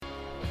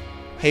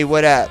Hey,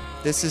 what up?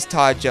 This is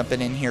Todd jumping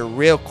in here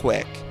real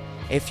quick.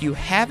 If you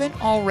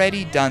haven't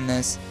already done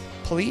this,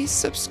 please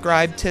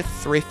subscribe to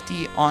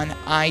Thrifty on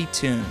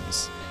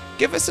iTunes.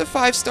 Give us a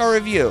 5-star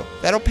review.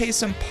 That'll pay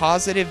some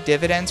positive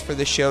dividends for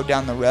the show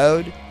down the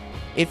road.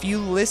 If you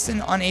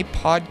listen on a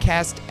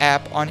podcast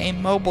app on a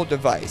mobile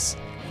device,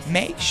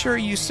 make sure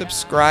you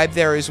subscribe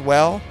there as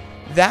well.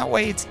 That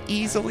way it's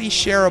easily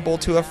shareable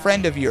to a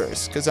friend of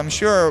yours, because I'm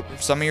sure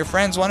some of your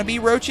friends want to be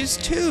roaches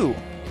too.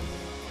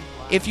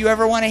 If you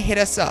ever want to hit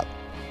us up,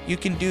 you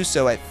can do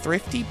so at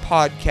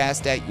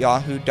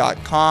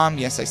thriftypodcast@yahoo.com.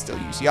 Yes, I still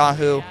use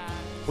Yahoo.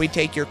 We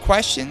take your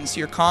questions,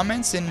 your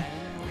comments, and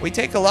we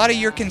take a lot of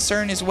your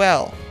concern as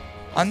well.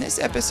 On this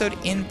episode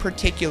in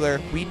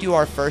particular, we do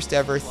our first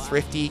ever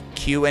Thrifty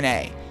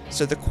Q&A.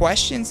 So the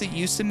questions that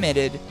you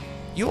submitted,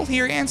 you'll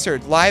hear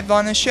answered live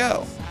on the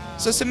show.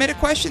 So submit a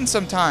question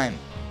sometime.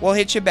 We'll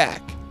hit you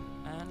back.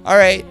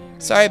 Alright,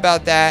 sorry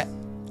about that.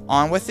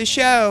 On with the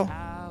show.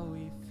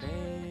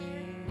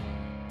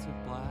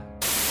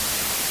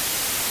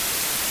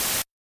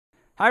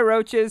 Hi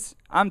Roaches,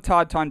 I'm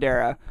Todd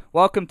Tondera.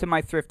 Welcome to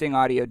my thrifting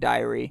audio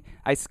diary.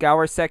 I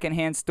scour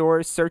secondhand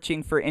stores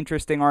searching for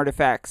interesting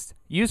artifacts,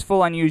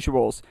 useful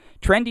unusuals,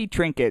 trendy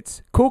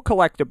trinkets, cool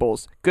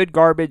collectibles, good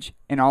garbage,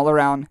 and all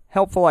around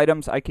helpful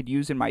items I could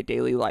use in my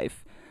daily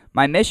life.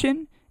 My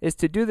mission is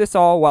to do this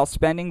all while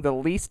spending the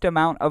least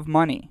amount of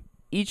money.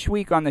 Each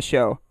week on the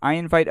show, I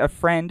invite a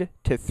friend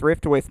to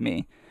thrift with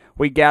me.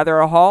 We gather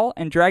a haul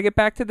and drag it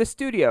back to the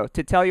studio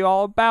to tell you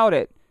all about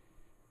it.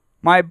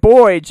 My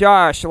boy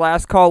Josh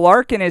Last Call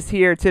Larkin is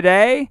here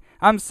today.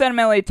 I'm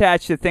sentimentally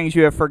attached to things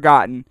you have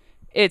forgotten.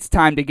 It's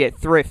time to get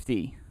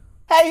thrifty.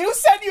 Hey, who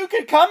said you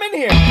could come in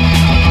here?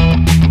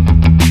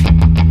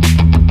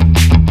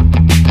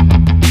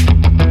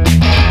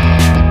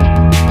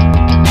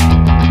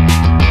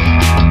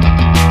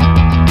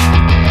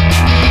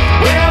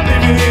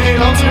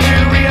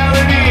 Alternate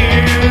reality,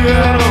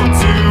 I don't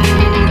do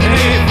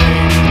anything.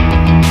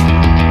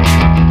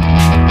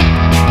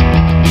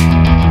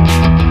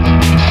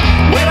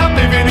 When I'm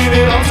living in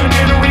an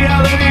alternate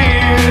reality,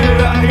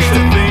 I hate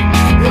to think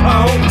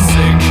I only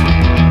sing.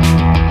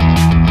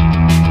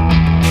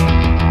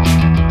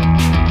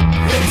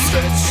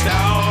 Stretched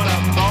out,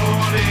 I'm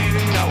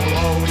moaning, I will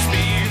always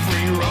be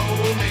free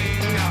roaming.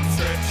 I'm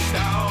stretched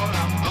out,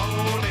 I'm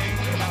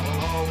moaning, I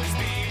will always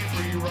be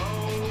free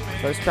roaming.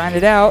 First trying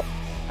it out.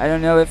 I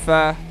don't know if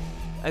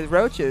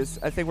roaches.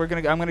 I think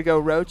I'm gonna go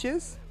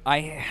roaches.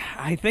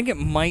 I think it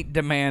might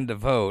demand a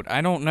vote.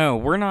 I don't know.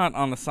 We're not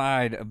on the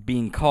side of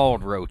being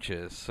called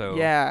roaches, so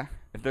Yeah.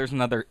 if there's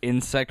another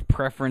insect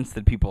preference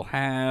that people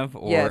have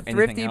or Yeah,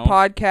 anything else.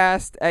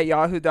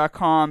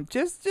 thriftypodcast@yahoo.com.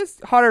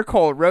 Just hot or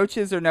cold,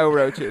 roaches or no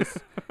roaches,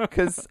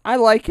 because I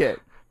like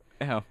it.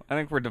 Yeah, I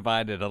think we're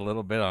divided a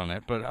little bit on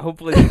it, but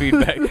hopefully the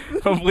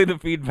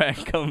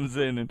feedback comes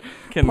in and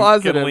can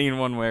lean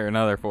one way or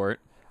another for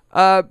it.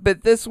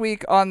 But this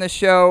week on the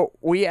show,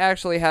 we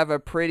actually have a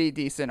pretty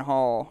decent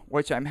haul,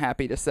 which I'm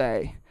happy to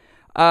say.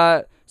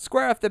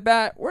 Square off the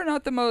bat, we're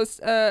not the most,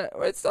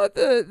 it's not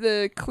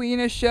the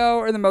cleanest show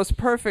or the most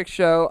perfect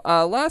show.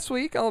 Last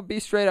week, I'll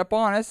be straight up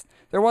honest,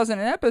 there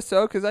wasn't an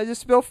episode because I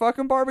just spilled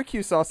fucking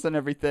barbecue sauce on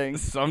everything.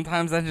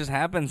 Sometimes that just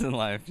happens in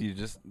life.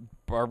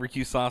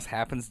 Barbecue sauce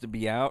happens to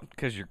be out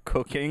because you're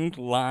cooking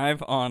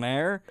live on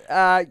air.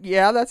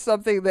 Yeah, that's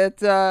something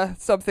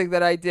that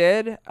I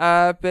did.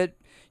 But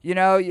you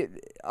know,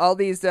 all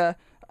these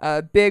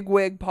big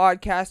wig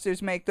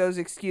podcasters make those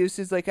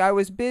excuses like I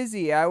was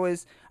busy. I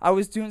was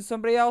doing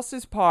somebody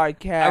else's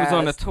podcast. I was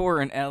on a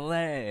tour in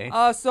L.A.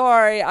 Oh,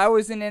 sorry. I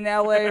was in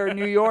L.A. or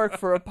New York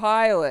for a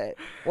pilot.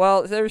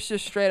 Well, there was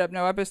just straight up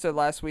no episode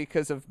last week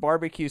because of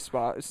barbecue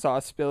sauce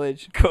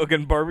spillage.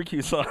 Cooking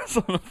barbecue sauce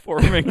on a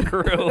four-man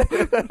grill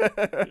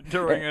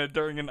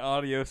during an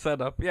audio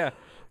setup. Yeah.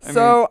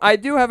 I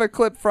do have a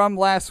clip from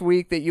last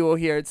week that you will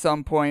hear at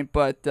some point,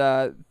 but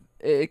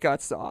it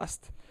got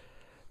sauced.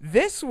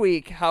 This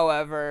week,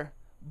 however,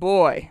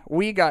 boy,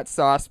 we got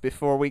sauced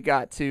before we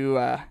got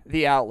to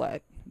the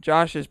outlet.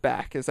 Josh is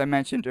back, as I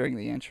mentioned during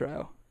the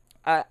intro.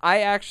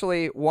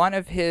 One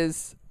of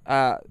his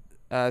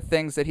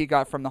things that he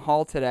got from the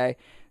haul today,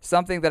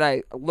 something that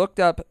I looked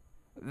up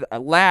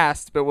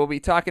last, but we'll be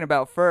talking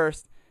about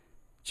first.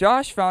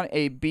 Josh found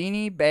a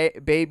Beanie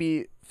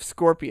Baby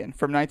Scorpion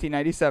from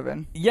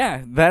 1997.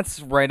 Yeah,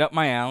 that's right up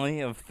my alley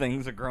of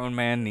things a grown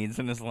man needs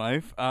in his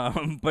life.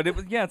 But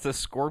it's a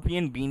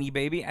Scorpion Beanie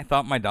Baby. I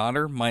thought my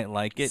daughter might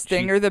like it.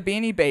 Stinger the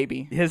Beanie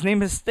Baby. His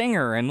name is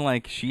Stinger,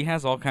 and she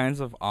has all kinds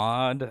of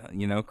odd,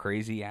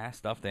 crazy ass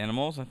stuffed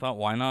animals. I thought,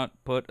 why not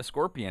put a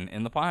scorpion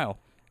in the pile?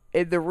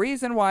 The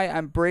reason why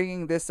I'm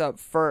bringing this up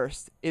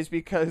first is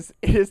because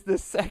it is the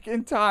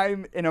second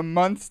time in a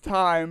month's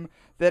time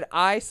that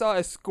I saw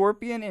a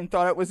scorpion and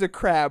thought it was a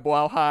crab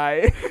while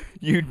high.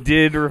 You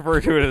did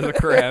refer to it as a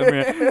crab.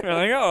 You're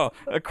like, oh,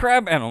 a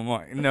crab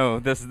animal. No,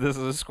 this is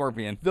a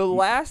scorpion. The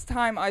last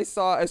time I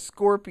saw a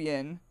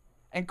scorpion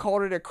and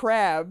called it a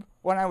crab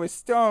when I was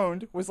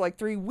stoned was like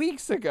 3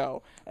 weeks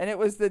ago. And it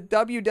was the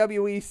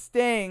WWE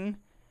Sting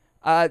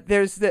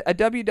There's a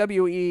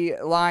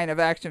WWE line of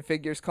action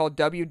figures called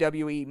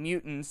WWE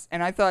Mutants,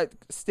 and I thought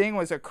Sting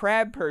was a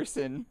crab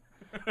person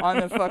on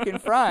the fucking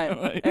front,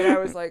 and I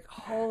was like,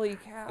 holy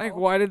cow. Like,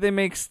 why did they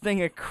make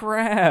Sting a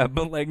crab?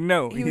 Like,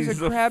 no, He was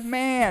he's a crab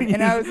man,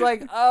 and I was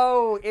like,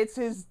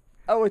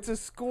 it's a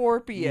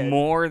scorpion.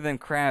 More than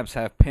crabs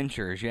have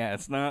pinchers. Yeah,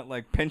 it's not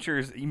like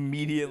pinchers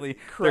immediately.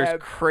 Crab.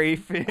 There's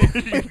crayfish,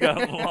 you've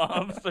got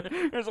lobster.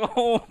 There's a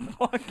whole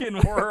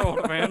fucking world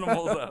of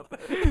animals out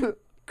there.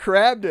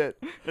 Crabbed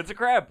it. It's a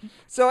crab.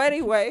 So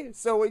anyway,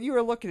 so when you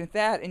were looking at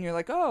that, and you're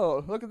like,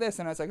 oh, look at this,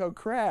 and I was like, oh,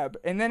 crab.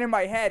 And then in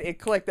my head, it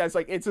clicked. I was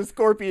like, it's a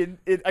scorpion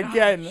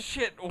again.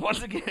 Shit,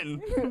 once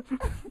again.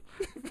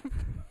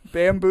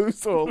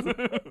 Bamboozled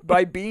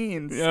by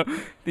beans. Yeah,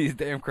 these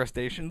damn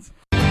crustaceans.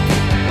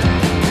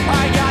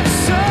 I got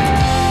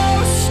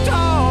so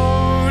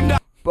stoned.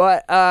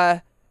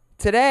 But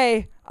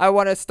today, I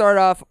want to start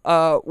off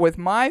with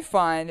my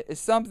find is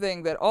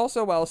something that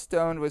also while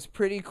stoned was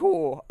pretty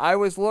cool. I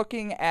was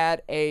looking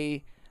at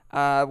a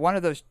one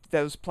of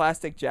those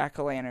plastic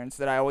jack-o'-lanterns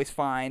that I always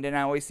find, and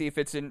I always see if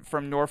it's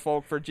from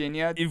Norfolk,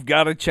 Virginia. You've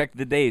got to check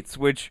the dates,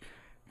 which,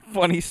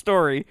 funny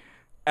story,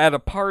 at a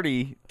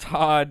party,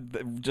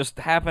 Todd just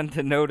happened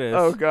to notice.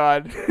 Oh,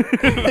 God.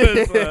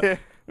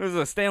 It was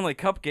a Stanley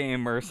Cup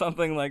game or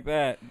something like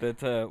that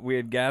we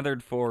had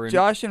gathered for. And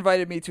Josh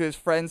invited me to his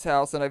friend's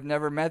house, and I've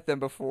never met them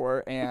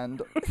before,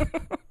 and...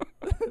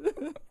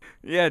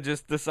 Yeah,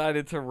 just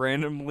decided to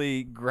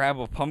randomly grab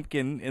a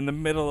pumpkin in the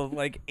middle of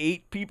like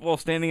 8 people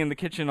standing in the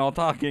kitchen all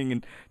talking,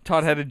 and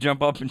Todd had to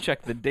jump up and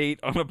check the date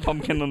on a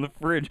pumpkin on the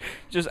fridge.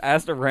 Just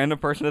asked a random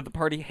person at the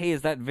party, hey,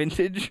 is that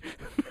vintage?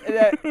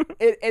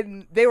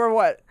 And they were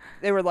what?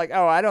 They were like,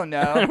 oh, I don't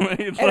know.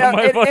 It's And not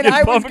my fucking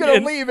I was going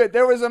pumpkin. to leave it.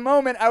 There was a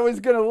moment I was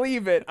going to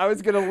leave it. I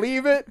was going to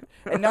leave it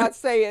and not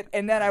say it,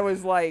 and then I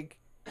was like,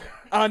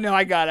 oh, no,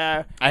 I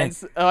gotta. And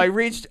so I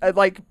reached,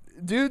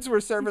 dudes were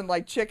serving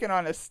like chicken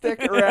on a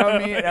stick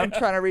around me, and I'm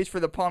trying to reach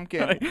for the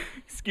pumpkin.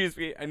 Excuse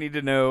me, I need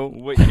to know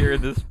what year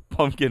this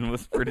pumpkin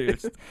was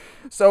produced.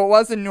 So it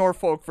was in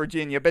Norfolk,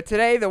 Virginia. But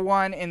today, the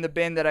one in the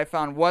bin that I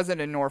found wasn't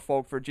in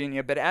Norfolk,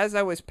 Virginia. But as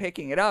I was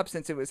picking it up,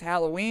 since it was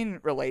Halloween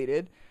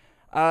related,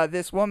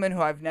 this woman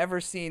who I've never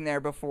seen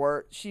there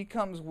before, she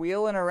comes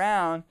wheeling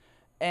around,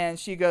 and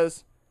she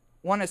goes,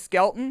 "Want a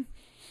skeleton?"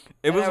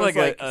 It was like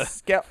a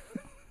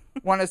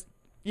want a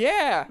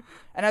yeah.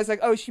 And I was like,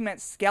 oh, she meant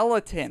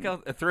skeleton.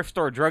 a thrift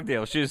store drug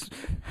deal. She just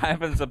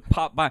happens to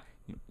pop by.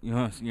 You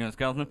want a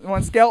skeleton? You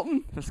want a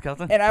skeleton? A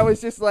skeleton? And I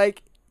was just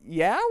like,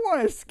 yeah, I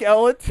want a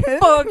skeleton.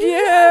 Fuck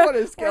yeah! I want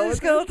a skeleton. Where the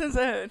skeleton's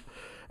at?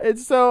 And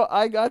so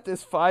I got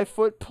this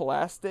 5-foot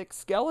plastic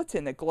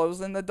skeleton that glows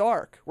in the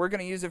dark. We're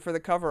going to use it for the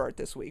cover art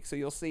this week, so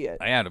you'll see it.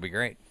 Oh, yeah, it'll be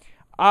great.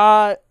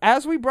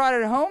 As we brought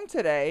it home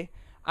today,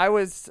 I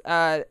was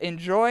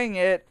enjoying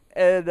it,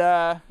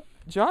 and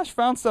Josh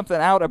found something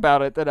out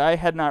about it that I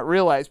had not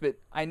realized, but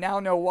I now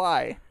know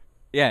why.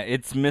 Yeah,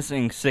 it's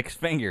missing 6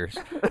 fingers.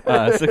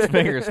 6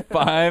 fingers.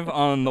 5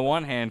 on the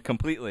one hand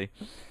completely,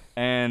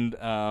 and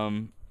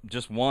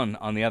just 1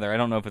 on the other. I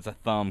don't know if it's a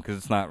thumb because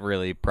it's not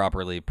really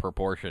properly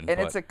proportioned. And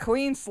it's a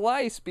clean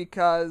slice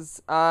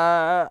because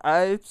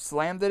I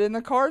slammed it in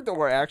the car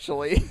door,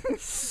 actually.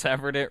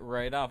 Severed it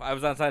right off. I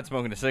was outside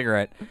smoking a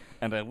cigarette,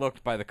 and I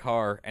looked by the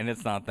car, and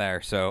it's not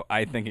there. So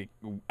I think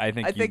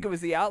it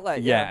was the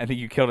outlet. Yeah, I think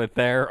you killed it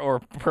there,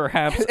 or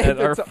perhaps at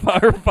our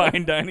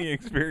fine dining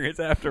experience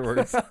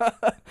afterwards.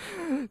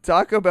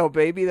 Taco Bell,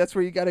 baby. That's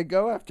where you got to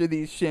go after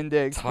these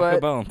shindigs.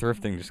 Taco Bell and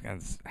thrifting just got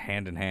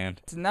hand in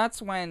hand. It's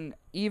nuts when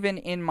even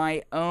in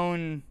my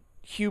own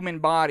human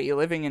body,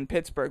 living in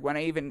Pittsburgh,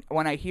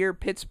 when I hear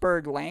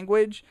Pittsburgh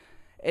language,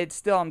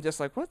 I'm just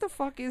like, what the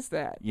fuck is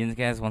that? You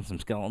guys want some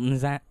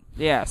skeletons? That?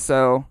 Yeah.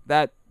 So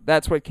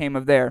that's what came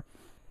of there.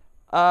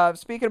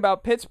 Speaking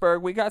about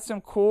Pittsburgh, we got some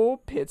cool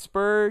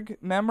Pittsburgh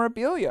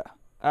memorabilia.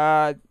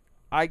 I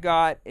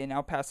got, and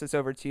I'll pass this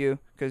over to you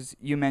because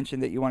you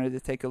mentioned that you wanted to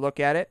take a look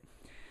at it.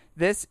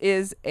 This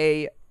is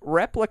a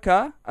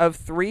replica of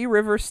Three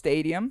Rivers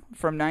Stadium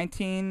from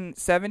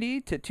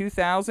 1970 to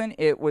 2000.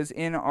 It was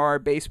in our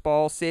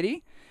baseball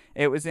city.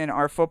 It was in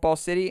our football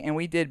city, and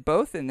we did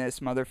both in this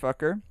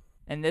motherfucker.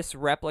 And this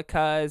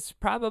replica is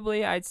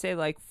probably, I'd say,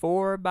 like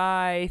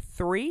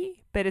 4x3,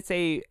 but it's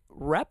a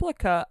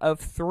replica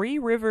of Three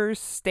Rivers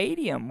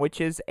Stadium,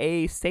 which is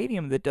a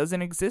stadium that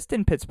doesn't exist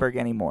in Pittsburgh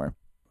anymore.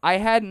 I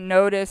hadn't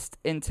noticed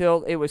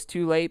until it was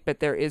too late,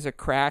 but there is a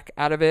crack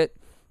out of it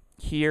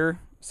here,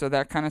 so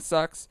that kind of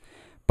sucks.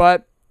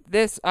 But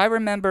this, I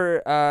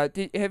remember,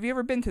 have you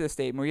ever been to the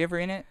stadium? Were you ever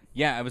in it?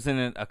 Yeah, I was in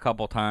it a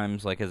couple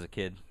times, like as a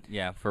kid.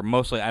 Yeah, for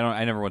mostly,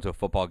 I never went to a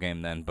football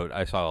game then, but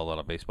I saw a lot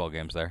of baseball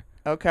games there.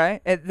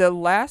 Okay. The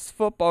last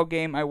football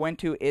game I went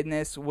to in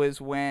this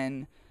was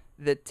when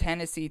the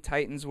Tennessee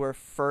Titans were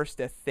first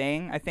a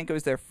thing. I think it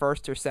was their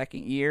first or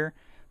second year,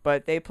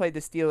 but they played the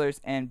Steelers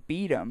and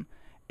beat them.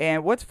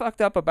 And what's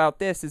fucked up about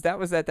this is that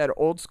was at that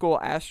old school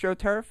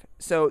AstroTurf.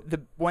 So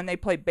when they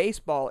played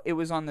baseball, it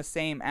was on the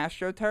same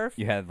AstroTurf.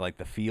 You had like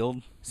the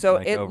field. So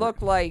like, it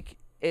looked like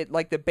it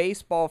like the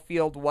baseball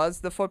field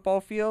was the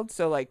football field.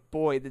 So like,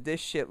 boy, this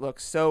shit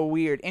looks so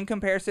weird in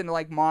comparison to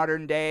like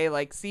modern day,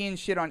 like seeing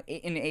shit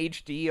in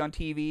HD on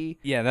TV.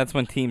 Yeah, that's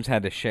when teams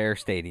had to share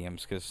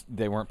stadiums because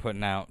they weren't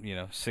putting out,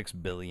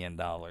 $6 billion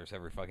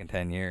every fucking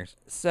 10 years.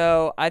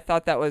 So I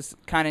thought that was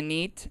kind of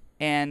neat,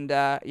 and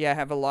yeah, I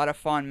have a lot of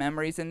fond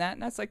memories in that.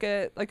 And that's like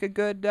a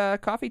good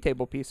coffee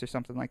table piece or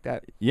something like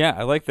that. Yeah,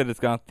 I like that it's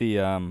got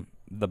the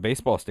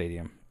baseball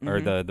stadium or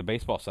Mm-hmm. the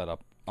baseball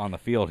setup on the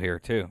field here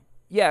too.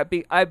 Yeah,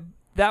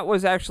 that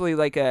was actually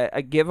like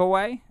a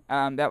giveaway.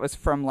 That was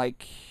from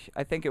like,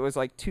 I think it was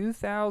like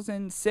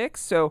 2006.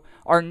 So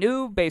our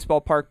new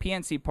baseball park,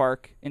 PNC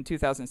Park, in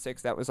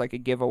 2006, that was like a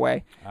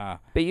giveaway.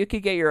 But you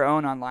could get your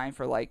own online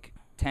for like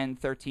 $10,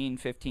 $13,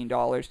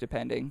 $15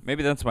 depending.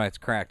 Maybe that's why it's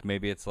cracked.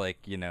 Maybe it's like,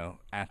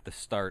 at the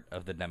start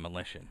of the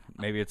demolition.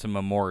 Maybe it's a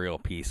memorial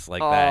piece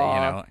like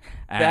that,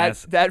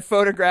 That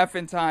photograph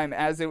in time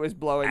as it was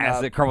blowing as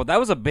up. it crumbled.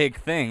 That was a big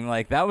thing.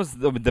 Like, that was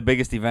the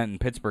biggest event in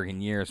Pittsburgh in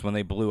years when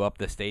they blew up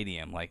the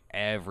stadium. Like,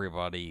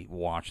 everybody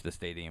watched the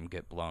stadium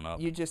get blown up.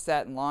 You just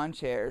sat in lawn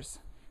chairs.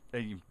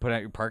 You put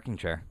out your parking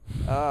chair.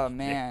 Oh,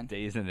 man.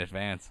 Days in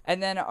advance.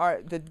 And then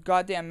the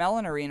goddamn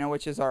Mellon Arena,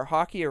 which is our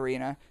hockey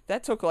arena,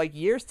 that took like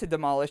years to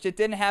demolish. It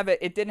didn't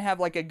have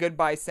like a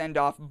goodbye send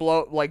off,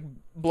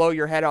 blow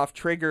your head off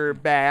trigger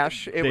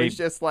bash. It They was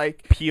just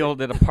like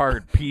peeled it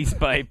apart piece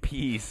by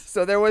piece.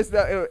 so there was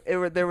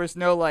there was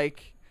no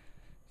like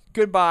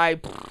goodbye.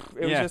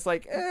 It was Yeah. just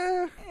like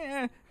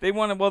They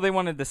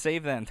wanted to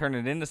save that and turn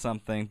it into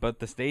something, but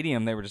the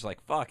stadium, they were just like,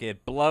 fuck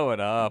it, blow it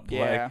up. Yeah.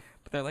 Like,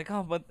 but they're like,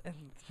 oh, but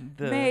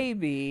the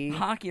maybe.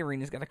 hockey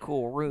arena's got a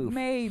cool roof.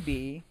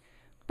 Maybe.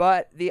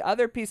 But the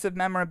other piece of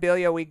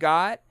memorabilia we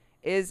got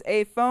is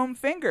a foam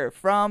finger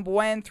from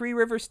when Three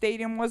Rivers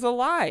Stadium was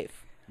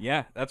alive.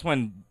 Yeah, that's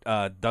when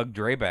Doug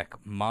Drabeck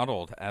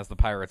modeled as the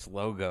Pirates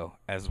logo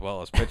as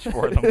well as pitched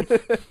for them.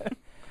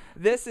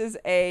 This is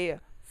a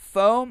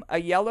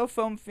yellow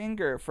foam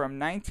finger from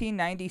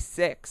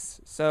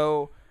 1996.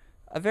 So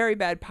a very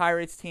bad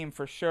Pirates team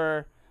for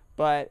sure,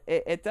 but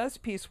it does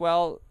piece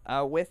well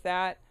with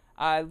that.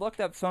 I looked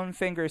up foam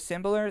fingers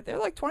similar. They're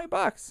like $20.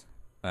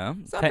 Well,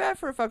 It's not bad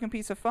for a fucking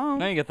piece of foam.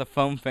 Now you get the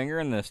foam finger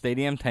and the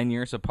stadium 10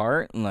 years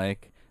apart. And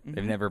like, Mm-hmm.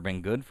 they've never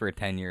been good for a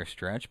 10-year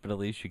stretch, but at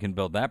least you can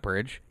build that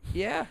bridge.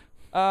 Yeah.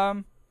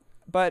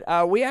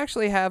 But we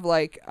actually have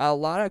like a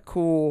lot of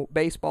cool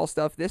baseball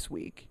stuff this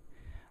week.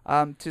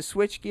 To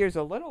switch gears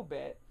a little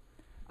bit,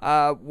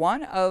 I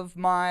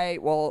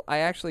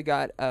actually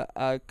got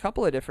a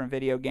couple of different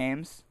video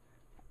games.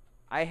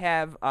 I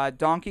have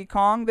Donkey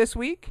Kong this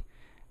week.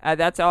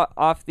 That's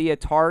off the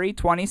Atari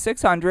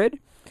 2600.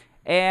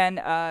 And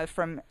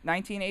from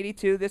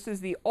 1982, this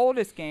is the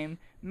oldest game.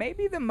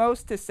 Maybe the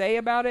most to say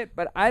about it,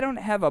 but I don't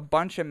have a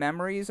bunch of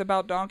memories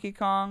about Donkey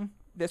Kong,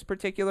 this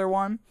particular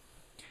one.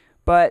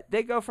 But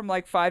they go from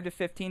like $5 to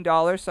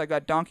 $15, so I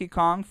got Donkey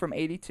Kong from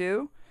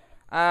 82.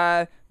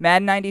 Madden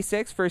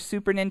 96 for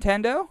Super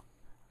Nintendo.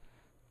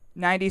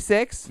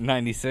 96.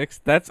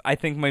 96. That's, I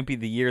think, might be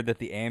the year that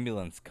the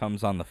ambulance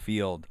comes on the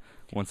field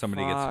when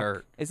somebody gets Fuck.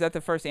 hurt. Is that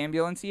the first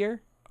ambulance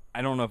year?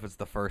 I don't know if it's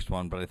the first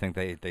one, but I think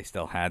they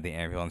still had the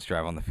ambulance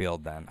drive on the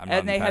field then. I'm not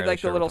And they had entirely like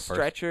sure the little what the first-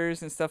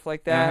 stretchers and stuff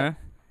like that. Uh-huh.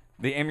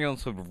 The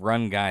ambulance would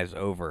run guys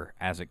over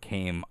as it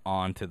came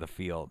onto the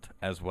field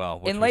as well.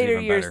 Which In was later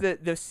even years, better.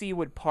 the sea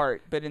would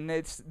part, but in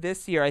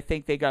this year, I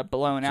think they got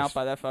blown out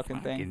by that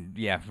fucking thing.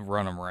 Yeah,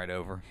 run them right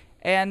over.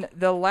 And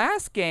the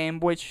last game,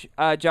 which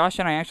Josh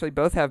and I actually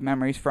both have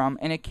memories from,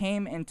 and it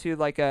came into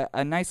like a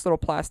nice little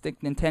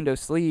plastic Nintendo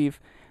sleeve,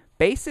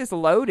 Bases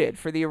Loaded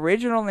for the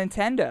original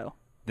Nintendo.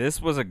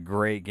 This was a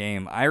great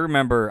game. I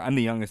remember, I'm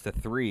the youngest of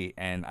three,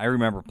 and I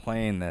remember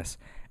playing this.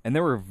 And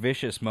there were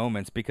vicious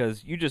moments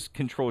because you just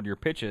controlled your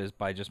pitches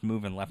by just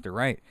moving left or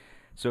right.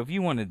 So if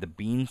you wanted to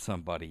bean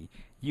somebody,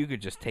 you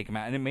could just take them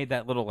out. And it made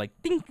that little, like,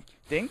 dink.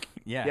 Dink?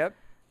 Yeah. Yep.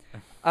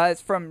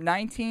 It's from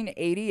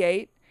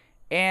 1988.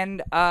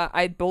 And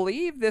I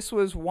believe this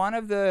was one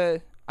of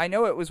the... I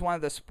know it was one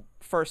of the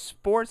first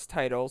sports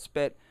titles,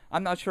 but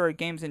I'm not sure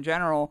games in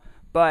general.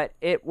 But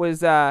it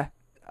was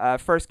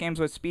first games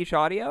with speech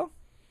audio.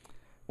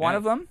 One Yeah.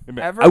 of them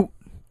Remember- ever. Out.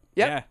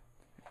 Yep.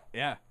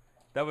 Yeah.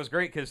 That was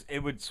great because it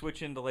would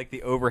switch into, like,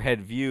 the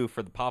overhead view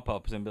for the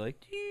pop-ups and be like,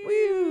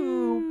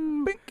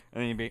 Woo, bink.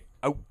 and then you'd be,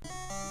 oh.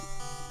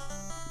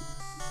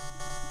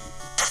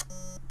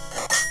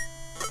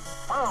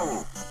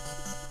 Oh.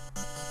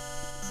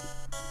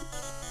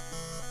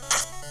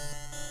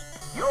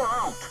 You're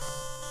out.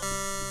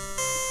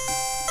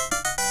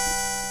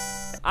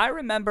 I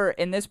remember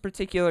in this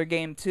particular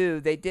game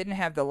too, they didn't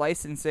have the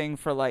licensing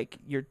for like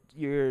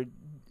your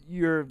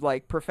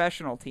like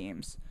professional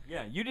teams.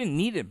 Yeah, you didn't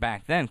need it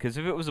back then because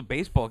if it was a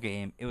baseball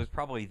game, it was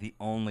probably the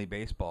only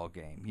baseball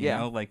game. You Yeah.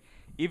 know, like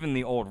even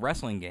the old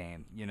wrestling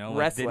game. You know, like,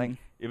 Wrestling.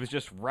 it was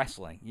just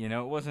wrestling. You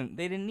know, it wasn't.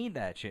 They didn't need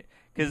that shit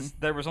because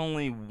there was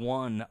only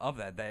one of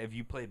that. That if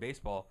you played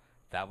baseball,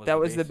 that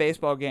was the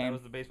baseball That game.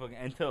 was the baseball game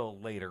until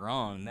later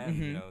on. Then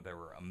you know there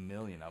were a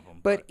million of them.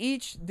 But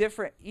each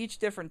different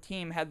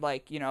team had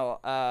like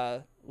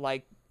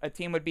like a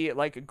team would be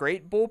like a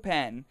great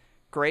bullpen,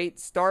 great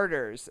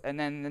starters, and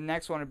then the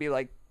next one would be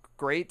like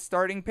great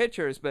starting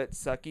pitchers, but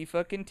sucky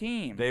fucking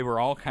team. They were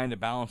all kind of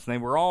balanced. And they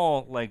were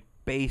all like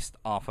based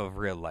off of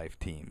real life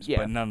teams, Yeah.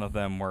 but none of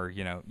them were.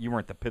 You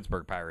weren't the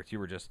Pittsburgh Pirates. You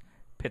were just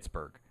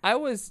Pittsburgh. I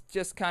was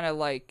just kind of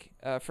like,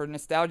 for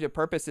nostalgia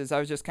purposes, I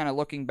was just kind of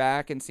looking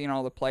back and seeing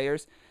all the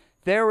players.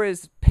 There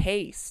was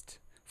Paste.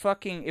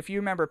 Fucking, if you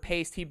remember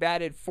Paste, he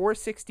batted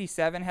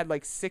 .467, had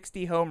like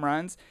 60 home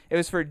runs. It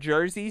was for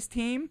Jersey's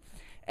team.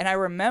 And I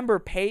remember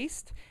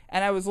Paste,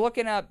 and I was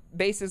looking up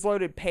bases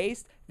loaded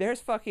Paste.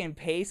 There's fucking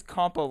Paste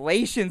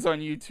compilations on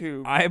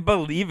YouTube. I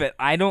believe it.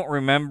 I don't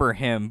remember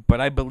him, but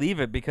I believe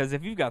it because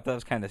if you've got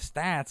those kind of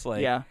stats,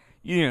 like Yeah.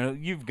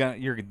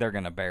 they're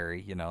gonna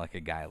bury like a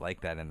guy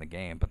like that in the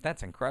game. But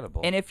that's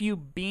incredible. And if you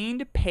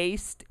beamed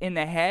Paste in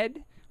the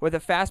head with a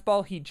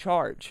fastball, he'd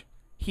charge.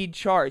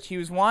 He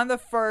was one of the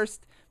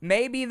first,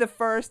 maybe the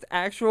first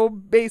actual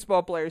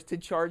baseball players to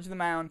charge the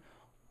mound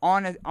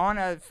on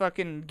a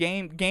fucking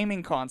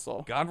gaming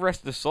console. God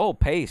rest his soul,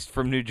 Paste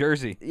from New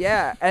Jersey.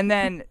 Yeah, and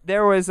then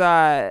there was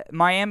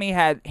Miami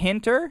had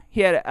Hinter.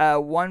 He had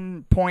a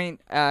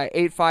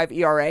 1.85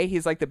 ERA.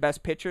 He's like the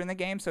best pitcher in the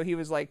game, so he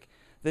was like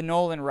the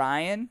Nolan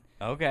Ryan.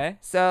 Okay.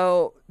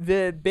 So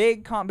the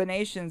big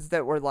combinations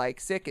that were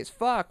like sick as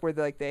fuck were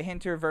like the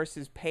Hinter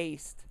versus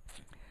Paste.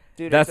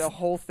 Dude, it's a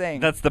whole thing.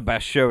 That's the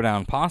best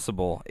showdown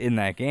possible in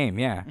that game,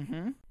 yeah.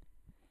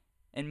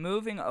 And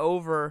moving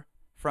over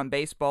from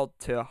baseball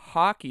to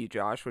hockey,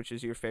 Josh, which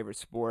is your favorite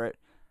sport,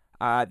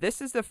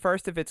 this is the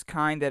first of its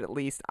kind that at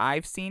least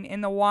I've seen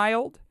in the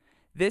wild.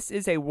 This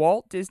is a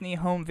Walt Disney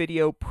Home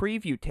Video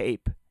preview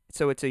tape.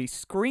 So it's a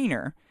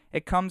screener.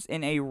 It comes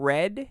in a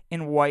red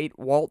and white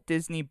Walt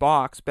Disney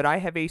box, but I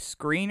have a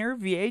screener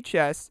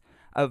VHS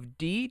of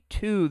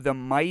D2 The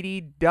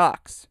Mighty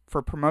Ducks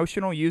for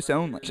promotional use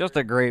only. Just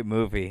a great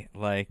movie.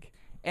 Like,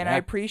 And I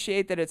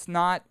appreciate that it's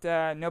not,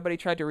 nobody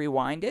tried to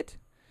rewind it.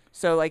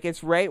 So, like,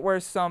 it's right where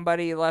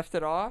somebody left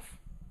it off.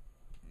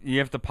 you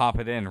have to pop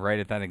it in right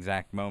at that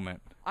exact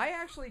moment. I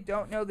actually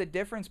don't know the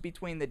difference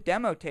between the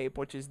demo tape,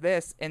 which is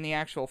this, and the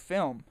actual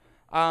film.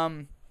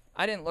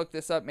 I didn't look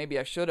this up. Maybe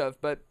I should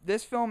have. But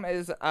this film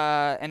is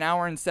an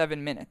hour and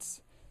 7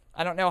 minutes.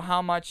 I don't know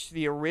how much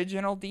the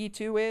original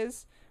D2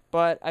 is,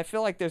 but I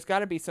feel like there's got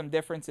to be some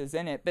differences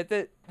in it. But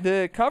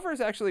the cover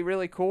is actually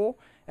really cool.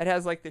 It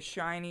has, like, the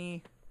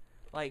shiny,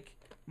 like,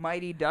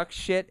 Mighty Duck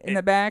shit in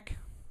the back.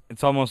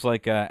 It's almost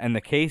like, and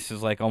the case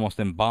is like almost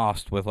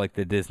embossed with like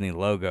the Disney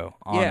logo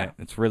on it.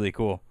 It's really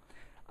cool.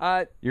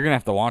 You're gonna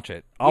have to watch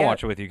it. I'll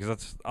watch it with you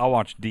because I'll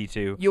watch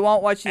D2. You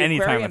won't watch the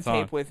anytime aquarium it's on.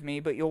 tape with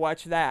me, but you'll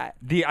watch that.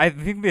 I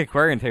think the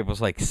aquarium tape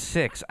was like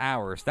 6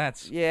 hours.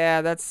 That's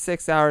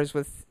 6 hours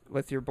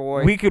with your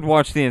boy. we could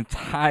watch the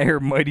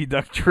entire Mighty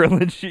Duck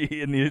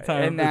trilogy in the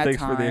time In it that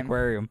takes for the time.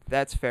 aquarium.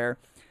 That's fair.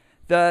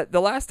 The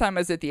last time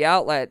I was at the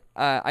outlet,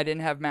 I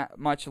didn't have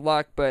much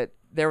luck, but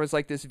there was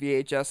like this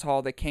VHS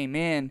haul that came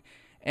in,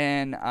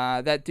 and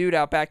that dude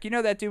out back, you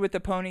know that dude with the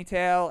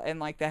ponytail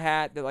and like the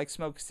hat that like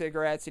smokes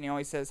cigarettes, and he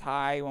always says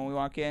hi when we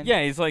walk in?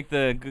 Yeah, he's like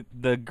the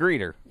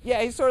greeter.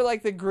 Yeah, he's sort of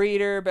like the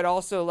greeter, but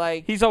also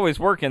like He's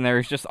always working there.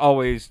 He's just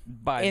always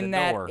by in the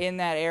that door. in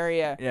that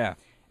area. Yeah.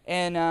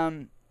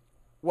 And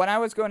when I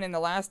was going in the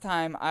last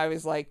time, I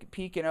was like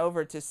peeking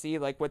over to see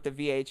like what the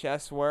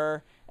VHS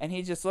were, and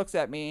he just looks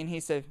at me and he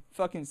said,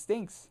 "Fucking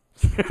stinks."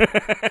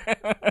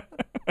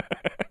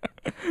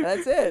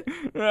 That's it.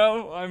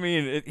 Well, I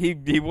mean,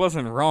 he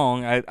wasn't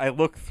wrong. I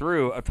looked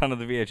through a ton of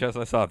the VHS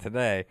I saw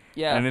today,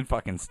 Yeah. and it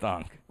fucking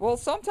stunk. Well,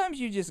 sometimes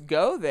you just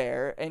go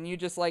there and you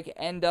just like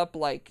end up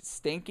like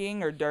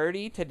stinking or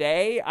dirty.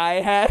 Today I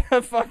had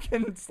a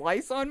fucking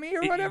slice on me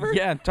or whatever.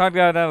 Yeah, Todd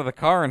got out of the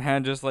car and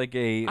had just like I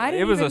it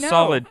didn't was a even know.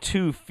 solid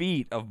 2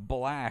 feet of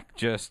black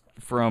just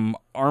from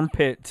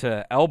armpit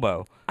to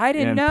elbow. I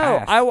didn't and know.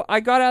 past. I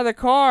got out of the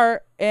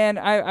car and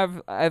I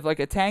have like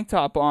a tank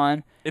top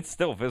on. It's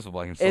still visible.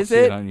 I can still Is see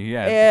it? on you.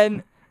 Yeah.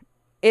 And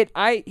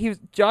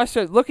Josh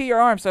said, "Look at your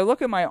arm." So I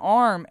look at my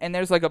arm and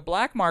there's like a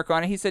black mark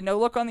on it. He said, "No,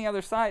 look on the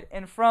other side."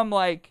 And from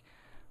like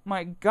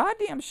my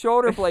goddamn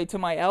shoulder blade to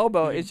my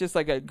elbow is just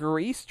like a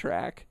grease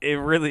track. It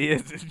really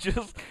is. It's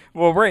just,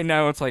 well, right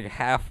now it's like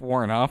half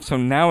worn off, so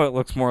now it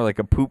looks more like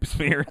a poop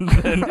smear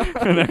than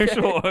an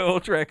actual oil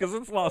track because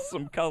it's lost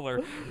some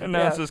color, and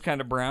now it's Yeah. just kind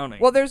of browning.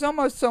 Well, there's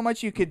almost so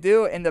much you could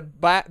do in the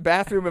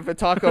bathroom of a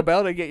Taco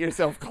Bell to get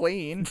yourself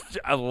clean.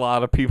 A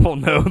lot of people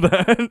know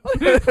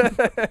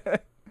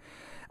that.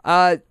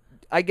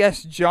 I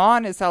guess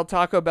John is how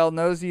Taco Bell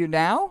knows you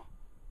now.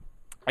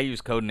 I use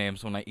code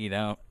names when I eat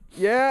out.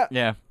 Yeah.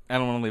 Yeah, I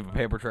don't want to leave a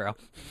paper trail.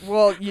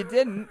 Well, you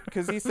didn't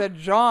because he said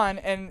John,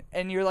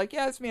 and you're like,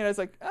 "Yeah, it's me." And I was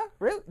like, "Oh,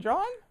 really,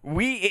 John?"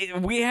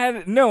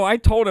 I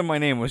told him my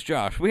name was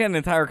Josh. We had an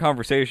entire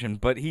conversation,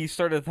 but he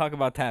started to talk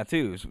about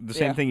tattoos. The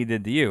same Yeah. thing he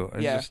did to you.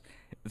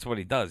 It's what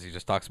he does. He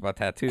just talks about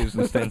tattoos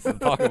and stands at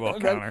the Taco Bell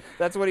counter.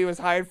 That's what he was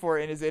hired for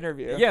in his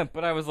interview. Yeah,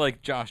 but I was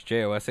like, Josh,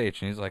 Josh, and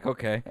he's like,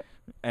 okay.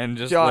 And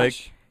just Josh.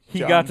 like, he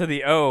John. got to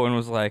the O and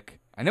was like,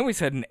 I know he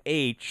said an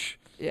H.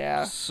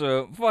 Yeah.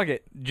 So, fuck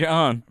it.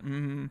 John.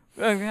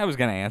 Mm-hmm. I was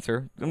going to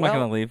answer. I'm not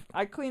going to leave.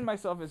 I cleaned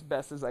myself as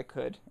best as I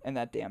could in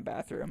that damn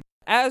bathroom.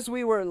 As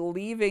we were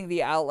leaving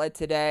the outlet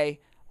today,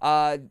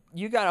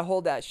 you got to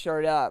hold that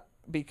shirt up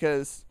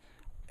because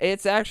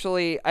it's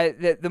actually,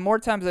 the more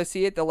times I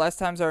see it, the less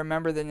times I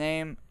remember the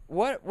name.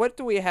 What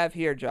do we have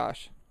here,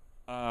 Josh?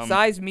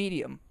 Size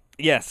medium.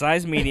 Yeah,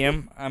 size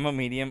medium. I'm a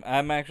medium.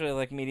 I'm actually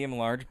like medium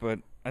large, but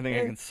I think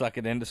I can suck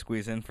it in to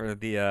squeeze in for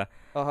the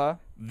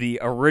the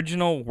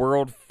original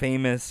world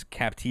famous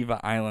Captiva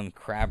Island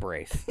crab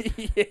race.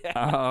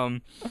 Yeah.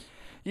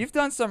 You've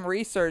done some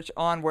research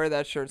on where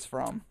that shirt's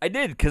from. I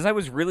did because I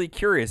was really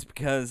curious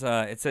because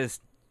it says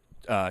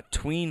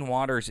Tween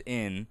Waters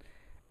Inn,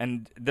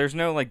 and there's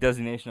no like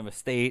designation of a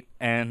state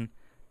and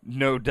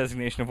no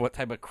designation of what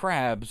type of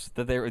crabs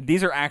that they.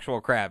 These are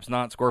actual crabs,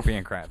 not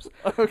scorpion crabs.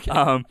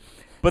 Okay.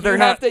 But they're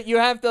not. You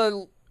have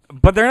to.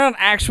 But they're not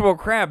actual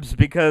crabs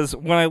because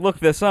when I look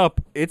this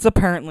up, it's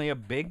apparently a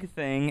big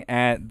thing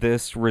at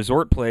this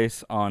resort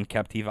place on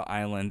Captiva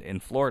Island in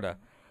Florida.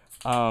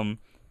 And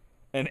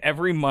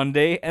every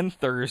Monday and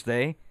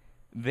Thursday,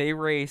 they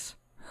race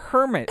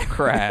hermit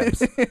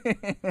crabs.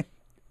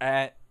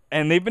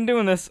 And they've been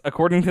doing this,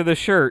 according to the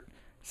shirt,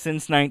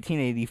 since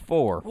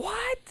 1984.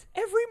 What?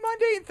 Every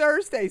Monday and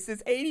Thursday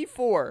since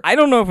 84. I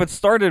don't know if it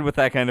started with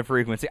that kind of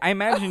frequency. I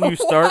imagine you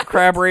start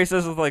crab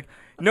races with like,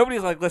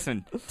 nobody's like,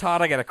 listen,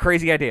 Todd, I got a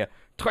crazy idea.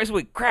 Twice a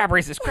week, crab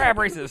races, crab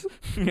races.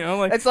 You know,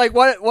 like it's like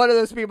one of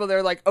those people.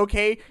 They're like,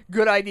 okay,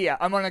 good idea.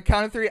 I'm on a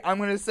count of 3. I'm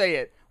gonna say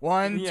it.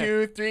 1,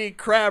 2, 3,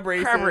 crab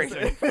races. Crab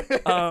racing.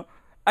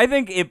 I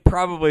think it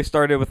probably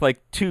started with like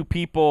 2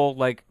 people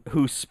like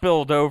who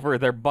spilled over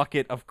their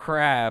bucket of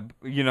crab.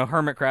 You know,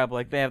 hermit crab.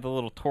 Like they have the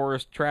little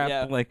tourist trap.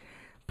 Yeah. Like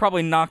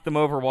probably knocked them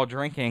over while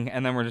drinking,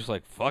 and then we're just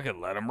like, fuck it,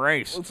 let them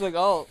race. It's like,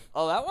 oh,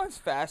 that one's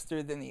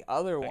faster than the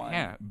other one.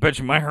 Yeah, bet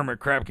you my hermit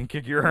crab can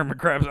kick your hermit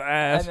crab's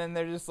ass. And then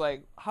they're just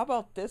like, how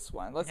about this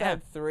one? Let's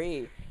add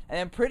 3. And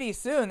then pretty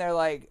soon they're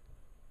like,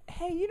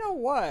 hey, you know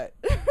what?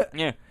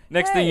 Yeah.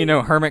 Next thing you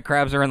know, hermit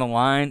crabs are in the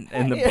line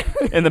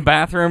in the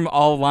bathroom,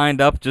 all lined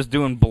up, just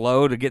doing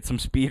blow to get some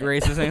speed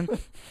races in.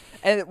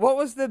 And what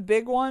was the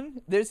big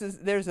one?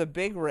 There's a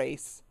big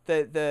race,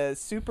 the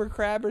super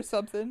crab or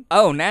something.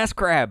 Oh, Nas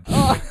Crab.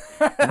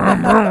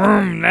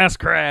 Nas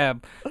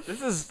Crab.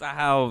 This is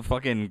how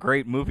fucking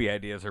great movie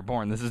ideas are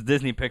born. This is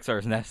Disney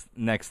Pixar's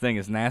next thing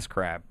is Nas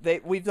Crab.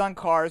 We've done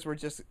cars.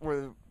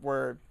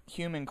 We're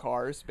human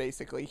cars,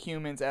 basically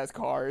humans as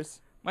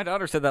cars. My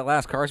daughter said that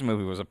last Cars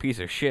movie was a piece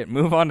of shit.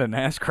 Move on to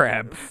Nas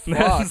Crab.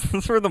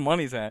 That's where the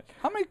money's at.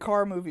 How many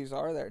car movies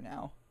are there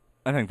now?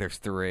 I think there's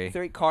 3.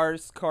 3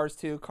 Cars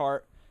 2,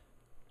 Car.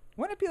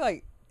 Wouldn't it be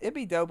like, it'd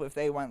be dope if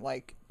they went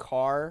like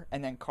Car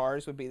and then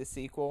Cars would be the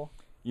sequel?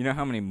 You know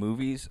how many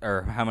movies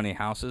or how many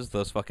houses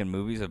those fucking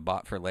movies have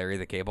bought for Larry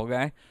the Cable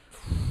Guy?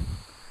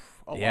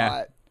 A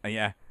lot.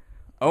 Yeah.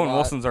 Owen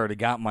Wilson's already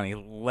got money.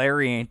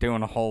 Larry ain't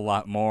doing a whole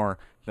lot more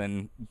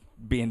than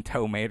being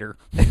Tow Mater.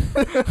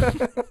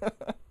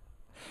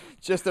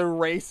 Just a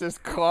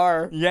racist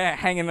car. Yeah,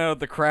 hanging out at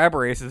the crab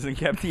races in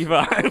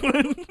Captiva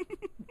Island.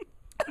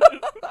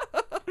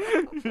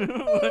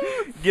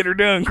 Get her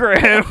done,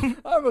 crab.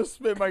 I almost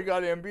spit my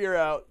goddamn beer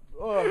out.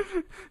 Oh.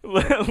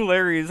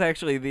 Larry is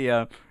actually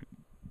the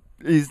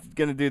he's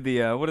gonna do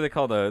the what do they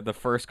call the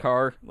first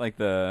car, like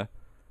the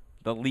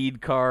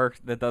lead car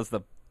that does the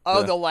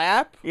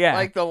lap? Yeah.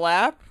 Like the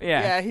lap?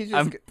 Yeah. Yeah, he's just...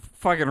 I'm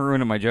fucking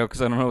ruining my joke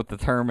because I don't know what the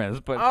term is,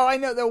 but... Oh, I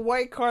know. The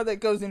white car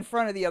that goes in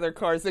front of the other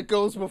cars that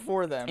goes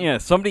before them. Yeah,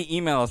 somebody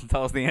email us and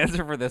tell us the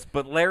answer for this,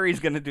 but Larry's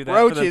going to do that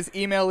Roaches,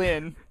 email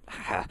in.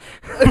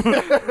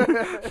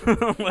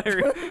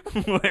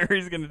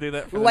 Larry's going to do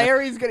that for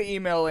Larry's going to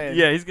email in.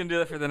 Yeah, he's going to do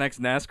that for the next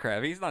NAS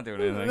Crab. He's not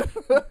doing anything.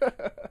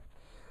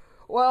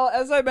 Well,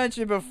 as I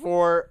mentioned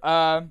before,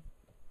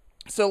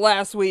 so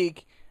last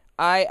week,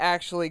 I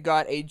actually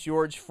got a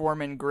George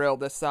Foreman grill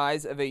the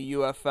size of a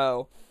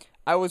UFO.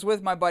 I was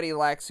with my buddy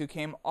Lex, who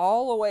came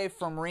all the way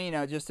from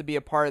Reno just to be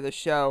a part of the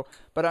show,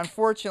 but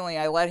unfortunately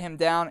I let him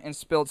down and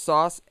spilled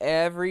sauce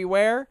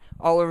everywhere,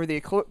 all over the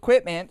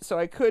equipment, so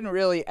I couldn't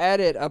really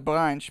edit a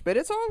bunch, but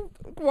it's all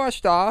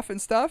washed off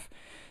and stuff.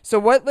 So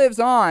what lives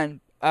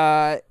on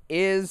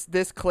is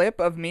this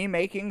clip of me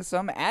making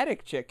some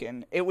attic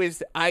chicken. It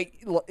was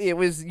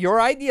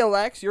your idea,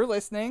 Lex. You're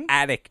listening.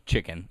 Attic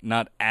chicken,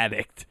 not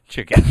addict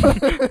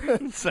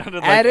chicken.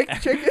 Sounded attic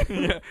like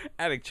chicken. Yeah,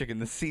 attic chicken.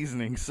 The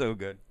seasoning's so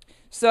good.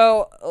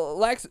 So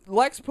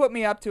Lex put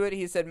me up to it.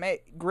 He said,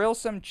 grill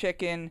some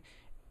chicken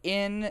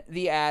in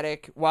the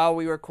attic while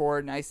we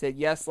record. And I said,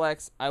 yes,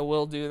 Lex, I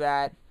will do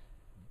that.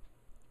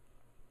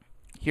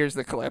 Here's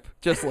the clip.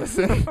 Just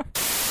listen.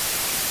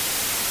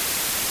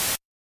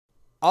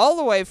 All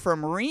the way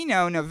from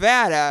Reno,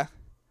 Nevada,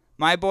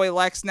 my boy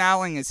Lex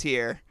Nowling is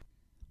here.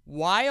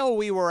 While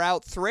we were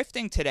out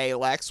thrifting today,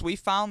 Lex, we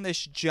found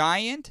this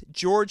giant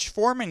George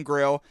Foreman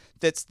grill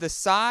that's the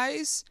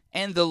size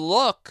and the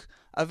look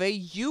of a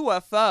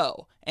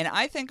UFO. And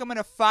I think I'm going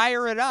to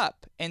fire it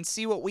up and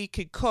see what we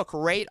could cook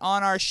right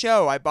on our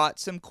show. I bought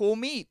some cool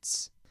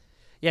meats.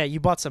 Yeah, you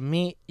bought some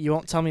meat. You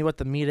won't tell me what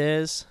the meat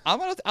is. I'll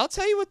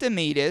tell you what the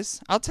meat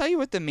is.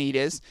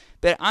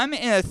 But I'm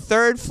in a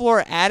 3rd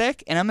floor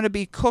attic, and I'm gonna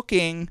be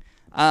cooking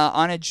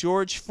on a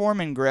George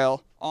Foreman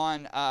grill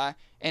on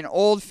an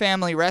old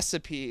family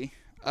recipe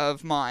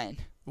of mine.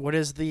 What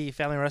is the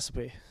family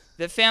recipe?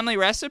 The family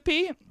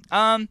recipe,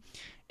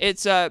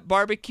 it's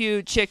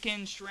barbecue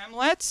chicken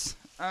shrimplets.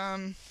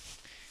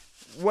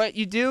 What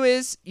you do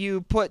is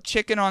you put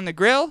chicken on the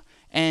grill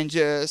and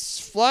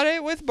just flood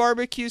it with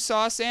barbecue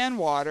sauce and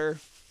water.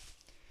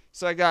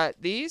 So I got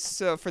these.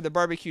 So for the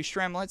barbecue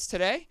shrimplets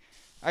today,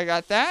 I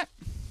got that.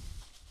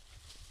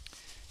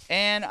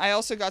 And I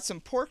also got some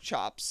pork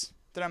chops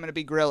that I'm going to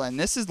be grilling.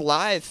 This is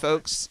live,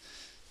 folks.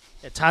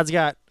 Yeah, Todd's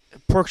got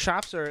pork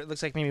chops, or it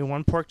looks like maybe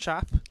one pork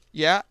chop,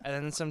 Yeah. and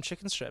then some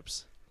chicken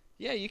strips.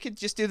 Yeah, you could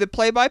just do the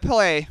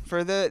play-by-play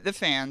for the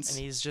fans.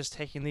 And he's just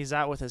taking these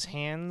out with his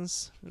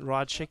hands,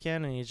 raw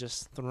chicken, and he's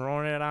just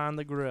throwing it on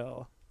the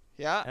grill.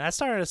 Yeah. And that's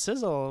starting to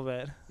sizzle a little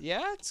bit.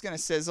 Yeah, it's going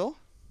to sizzle.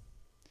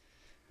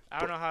 I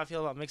don't know how I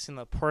feel about mixing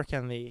the pork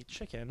and the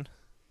chicken.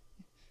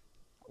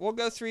 We'll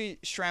go 3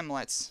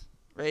 shrimplets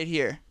right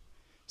here.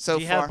 So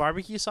Do you far. have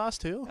barbecue sauce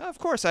too? Of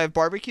course, I have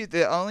barbecue.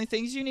 The only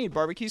things you need,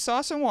 barbecue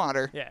sauce and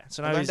water. Yeah.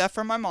 So I now learned that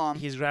from my mom.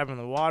 he's grabbing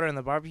the water and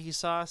the barbecue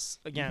sauce.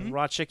 Again, Mhm.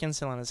 raw chicken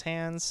still in his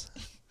hands.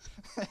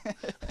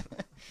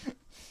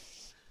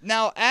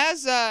 Now,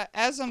 as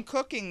I'm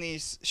cooking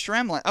these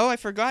shrimplets, I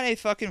forgot a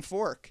fucking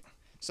fork.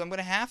 So I'm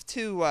gonna have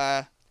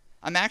to.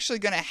 I'm actually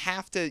gonna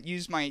have to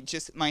use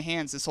my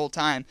hands this whole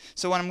time.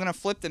 So when I'm gonna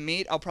flip the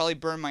meat, I'll probably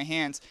burn my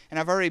hands, and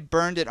I've already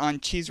burned it on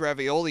cheese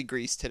ravioli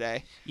grease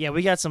today. Yeah,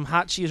 we got some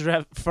hot cheese,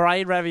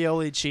 fried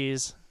ravioli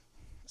cheese.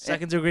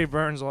 2nd-degree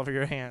burns all over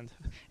your hand.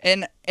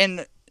 And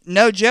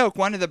no joke,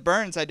 one of the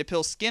burns I had to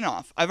peel skin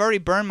off. I've already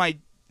burned my.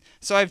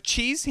 So I have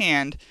cheese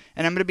hand,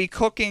 and I'm gonna be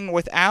cooking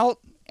without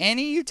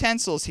any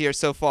utensils here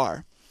so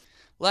far.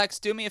 Lex,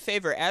 do me a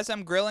favor. As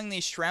I'm grilling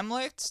these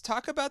shrimplets,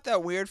 talk about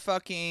that weird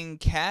fucking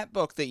cat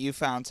book that you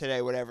found today,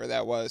 whatever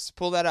that was.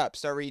 Pull that up.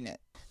 Start reading it.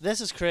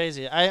 This is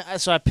crazy.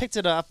 So I picked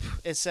it up.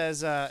 It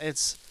says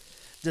it's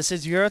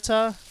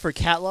Desiderata for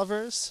cat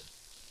lovers.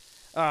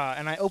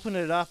 And I opened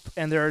it up,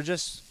 and there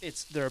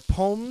are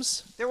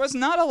poems. There was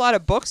not a lot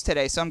of books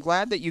today, so I'm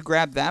glad that you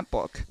grabbed that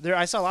book.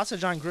 I saw lots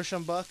of John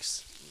Grisham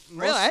books.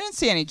 Really? I didn't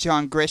see any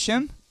John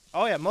Grisham.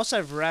 Oh yeah, most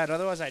I've read.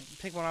 Otherwise, I'd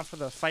pick one up for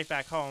the fight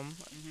back home.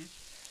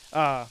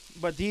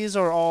 But these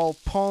are all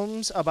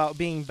poems about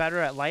being better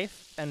at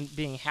life and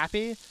being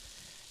happy.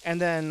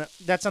 And then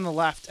that's on the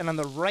left, and on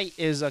the right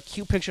is a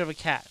cute picture of a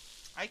cat.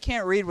 I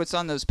can't read what's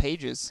on those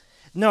pages.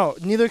 No,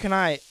 neither can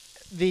I.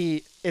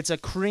 It's a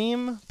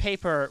cream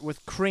paper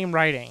with cream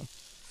writing.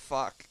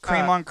 Fuck.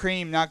 Cream on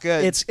cream, not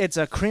good. It's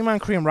a cream on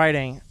cream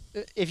writing.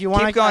 If you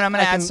want, Keep going. I'm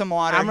gonna add some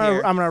water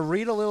here. I'm gonna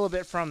read a little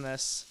bit from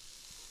this.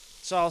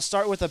 So I'll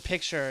start with a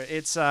picture.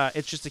 It's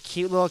just a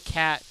cute little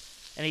cat,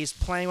 and he's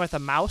playing with a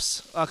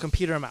mouse, a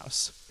computer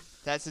mouse.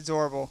 That's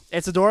adorable.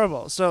 It's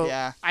adorable. So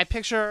Yeah. I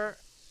picture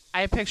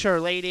a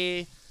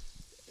lady.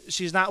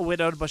 She's not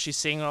widowed, but she's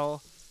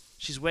single.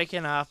 She's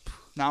waking up,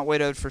 Not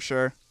widowed for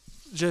sure.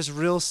 just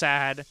real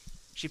sad.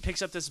 She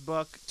picks up this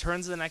book,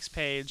 turns to the next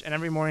page, and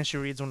every morning she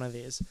reads one of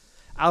these.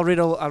 I'll read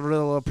a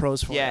little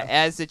prose for Yeah, you.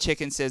 as the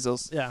chicken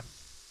sizzles. Yeah.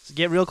 So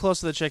get real close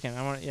to the chicken.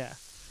 Yeah.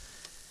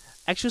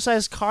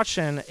 Exercise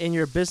caution in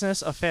your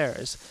business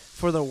affairs,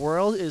 for the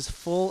world is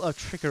full of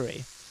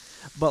trickery.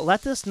 But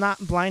let this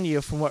not blind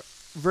you from what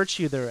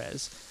virtue there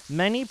is.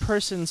 Many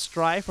persons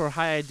strive for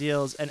high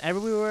ideals, and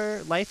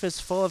everywhere life is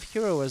full of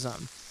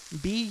heroism.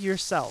 Be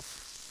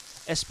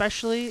yourself.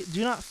 Especially,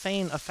 do not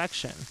feign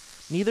affection.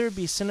 Neither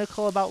be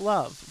cynical about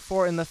love,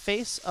 for in the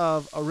face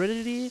of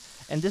aridity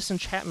and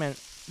disenchantment,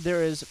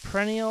 there is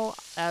perennial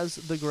as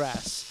the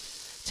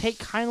grass. Take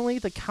kindly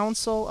the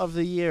counsel of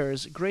the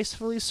years,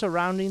 gracefully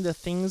surrounding the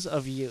things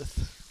of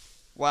youth.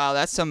 Wow,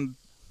 that's some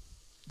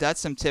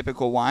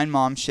typical wine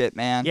mom shit,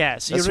 man. Yeah,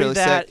 so That's you read really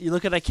that, sick. you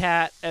look at a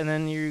cat, and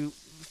then you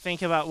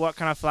think about what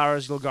kind of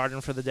flowers you'll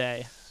garden for the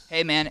day.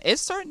 Hey man,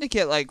 it's starting to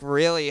get like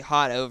really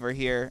hot over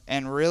here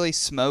and really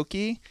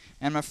smoky,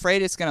 and I'm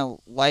afraid it's gonna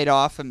light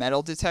off a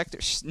metal detector.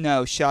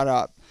 No, shut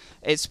up.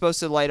 It's supposed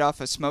to light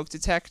off a smoke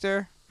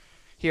detector.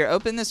 Here,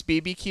 open this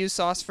BBQ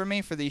sauce for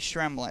me for these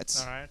shrimplets.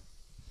 All right.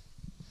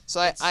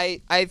 So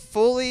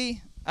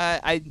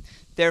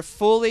they're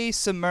fully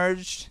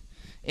submerged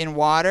in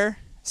water,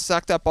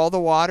 sucked up all the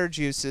water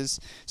juices.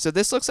 So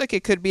this looks like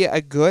it could be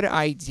a good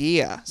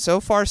idea. So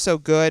far, so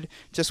good.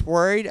 Just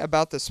worried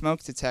about the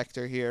smoke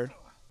detector here.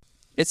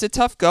 It's a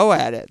tough go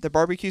at it. The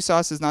barbecue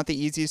sauce is not the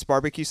easiest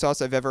barbecue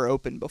sauce I've ever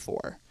opened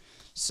before.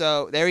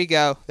 So there you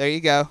go. There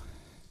you go.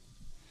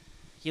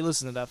 He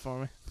listened to that for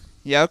me.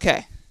 Yeah,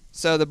 okay.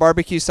 So the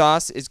barbecue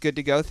sauce is good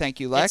to go. Thank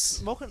you,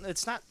 Lex.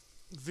 It's not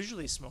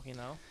visually smoking,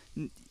 though.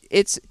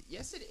 Yes,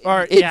 it is.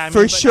 Or, It- yeah, I mean,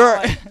 for but sure.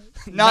 not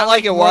Not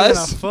like it more than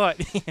was. a foot.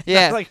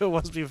 Yeah. Not like it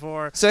was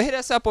before. So hit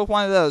us up with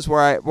one of those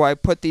where I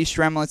put these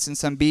shrimplets in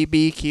some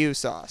BBQ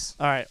sauce.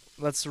 All right,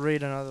 let's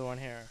read another one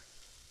here.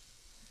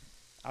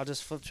 I'll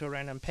just flip to a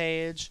random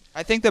page.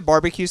 I think the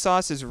barbecue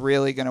sauce is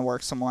really going to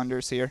work some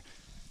wonders here.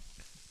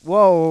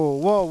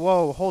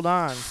 Whoa. Hold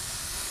on.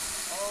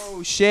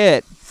 Oh,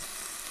 shit.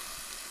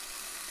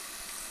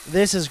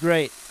 This is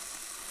great.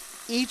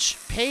 Each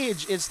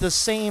page, it's the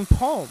same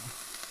poem.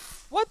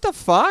 What the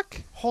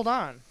fuck? Hold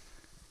on.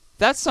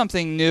 That's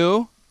something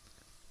new.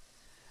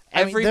 I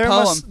mean, Every there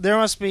poem. there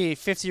must be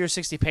 50 or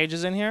 60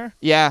 pages in here.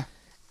 Yeah.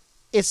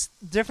 It's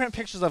different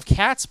pictures of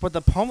cats, but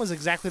the poem is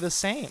exactly the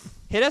same.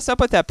 Hit us up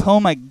with that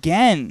poem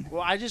again.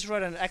 Well, I just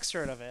read an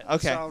excerpt of it.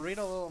 Okay. So I'll read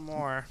a little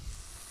more.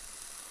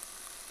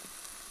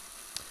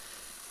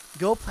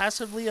 Go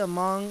passively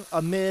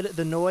amid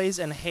the noise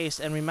and haste,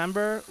 and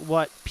remember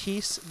what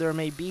peace there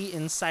may be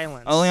in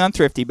silence. Only on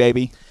Thrifty,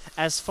 baby.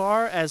 As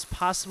far as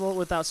possible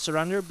without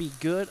surrender,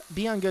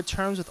 be on good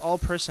terms with all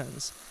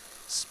persons.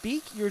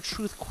 Speak your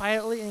truth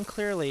quietly and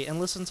clearly, and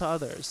listen to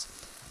others,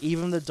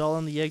 even the dull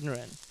and the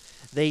ignorant.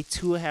 They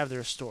too have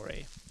their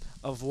story.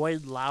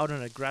 Avoid loud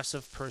and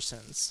aggressive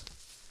persons.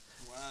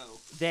 Whoa.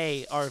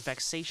 They are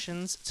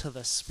vexations to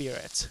the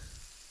spirit.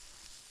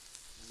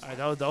 All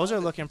right, those are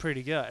looking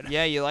pretty good.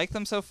 Yeah, you like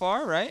them so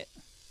far, right?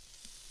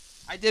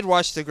 I did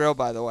watch The Grill,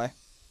 by the way.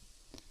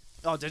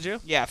 Oh, did you?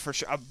 Yeah, for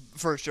sure.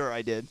 For sure,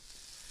 I did.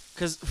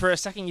 Because for a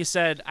second you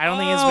said, I don't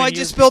think it's Oh, been I used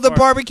just spilled the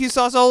before. barbecue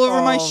sauce all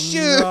over my Oh,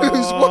 shoes. What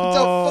no.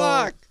 the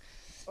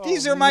fuck?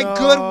 These Oh, are my no.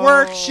 good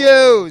work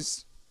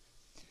shoes.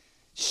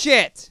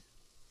 Shit.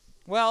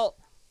 Well,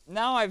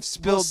 now I've We'll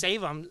spilled.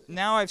 save them.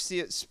 Now I've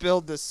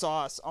spilled the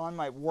sauce on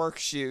my work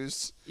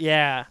shoes.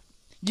 Yeah.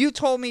 You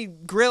told me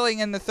grilling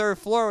in the third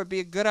floor would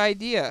be a good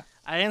idea.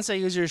 I didn't say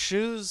use your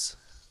shoes.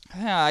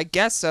 Yeah, I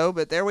guess so,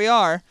 but there we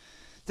are.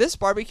 This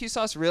barbecue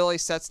sauce really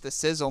sets the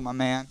sizzle, my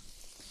man.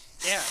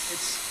 Yeah,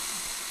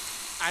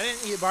 I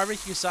didn't eat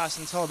barbecue sauce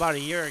until about a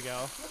year ago.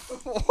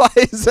 Why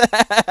is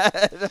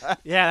that?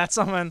 Yeah, that's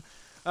something.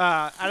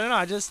 I don't know.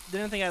 I just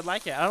didn't think I'd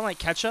like it. I don't like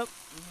ketchup.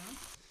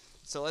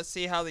 So let's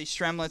see how these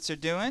Shremlets are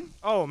doing.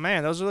 Oh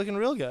man, those are looking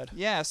real good.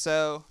 Yeah,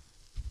 so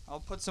I'll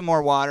put some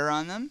more water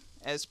on them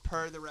as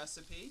per the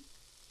recipe.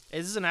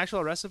 Is this an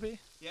actual recipe?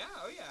 Yeah,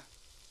 oh yeah.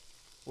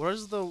 What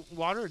does the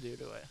water do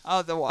to it?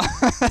 Oh,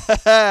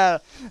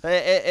 the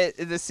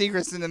the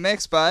secret's in the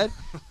mix, bud.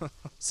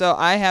 So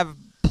I have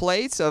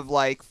plates of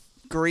like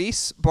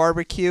grease,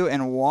 barbecue,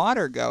 and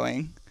water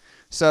going.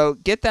 So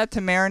get that to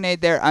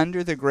marinate there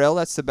under the grill.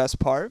 That's the best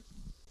part.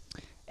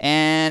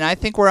 And I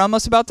think we're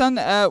almost about done.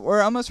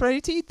 We're almost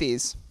ready to eat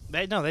these.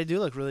 They do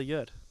look really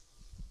good.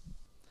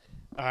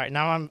 All right,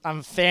 now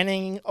I'm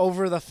fanning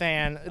over the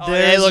fan. Oh,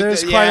 they look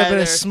There's good. quite Yeah, a bit of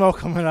they're- smoke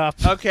coming up.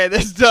 Okay,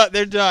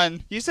 they're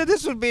done. You said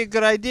this would be a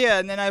good idea,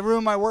 and then I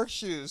ruined my work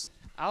shoes.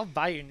 I'll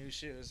buy you new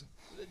shoes.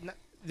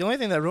 The only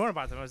thing that ruined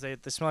about them is they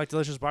smell like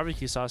delicious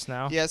barbecue sauce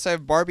now. Yes, I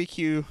have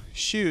barbecue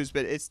shoes,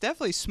 but it's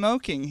definitely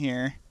smoking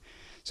here.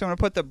 So I'm going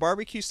to put the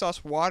barbecue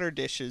sauce water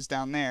dishes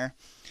down there.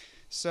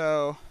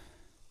 So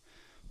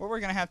what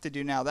we're going to have to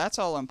do now, that's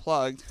all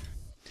unplugged.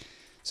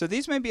 So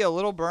these may be a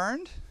little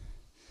burned,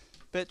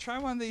 but try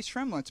one of these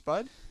Shremlets,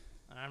 bud.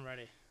 I'm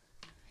ready.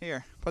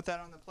 Here, put that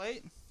on the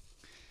plate.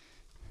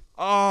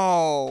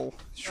 Oh,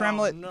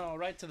 Shremlet Oh, no,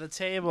 right to the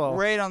table.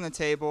 right on the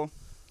table.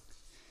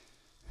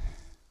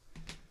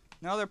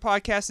 No other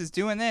podcast is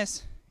doing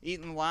this.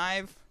 Eating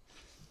live,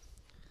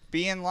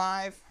 being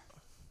live.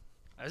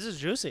 This is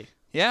juicy.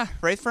 Yeah,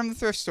 right from the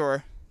thrift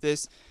store.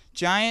 This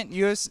giant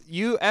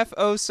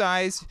UFO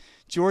size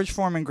George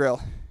Foreman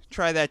grill.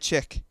 Try that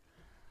chick.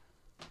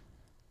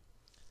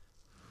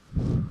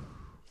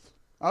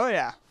 Oh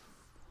yeah.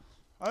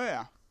 Oh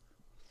yeah.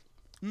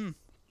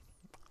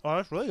 Oh,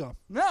 that's really good.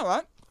 Yeah,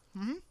 right?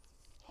 Mm-hmm.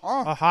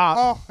 Oh, Hot.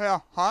 oh yeah,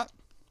 hot.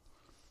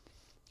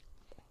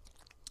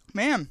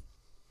 Man,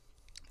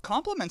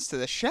 compliments to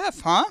the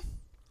chef, huh?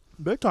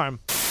 Big time.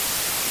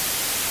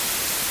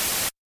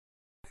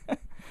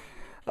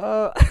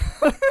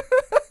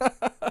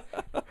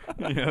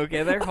 You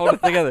okay there? Hold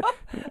it together.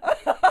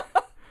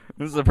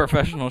 This is a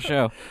professional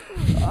show.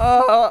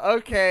 Oh,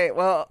 okay.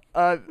 Well,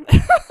 I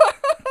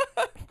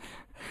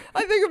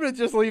think I'm gonna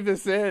just leave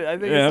this in. I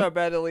think Yeah. it's not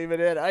bad to leave it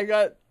in. I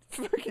got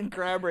fucking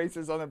crab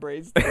races on the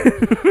braids.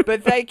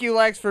 But thank you,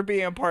 Lex, for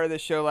being a part of the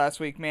show last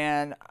week,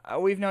 man.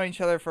 We've known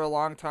each other for a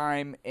long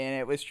time, and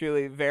it was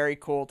truly very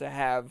cool to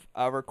have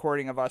a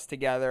recording of us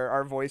together,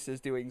 our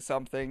voices doing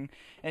something.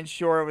 And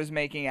sure, it was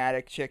making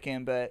Attic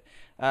Chicken, but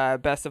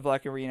best of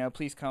luck in Reno.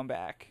 Please come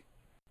back.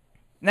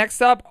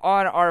 Next up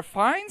on our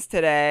finds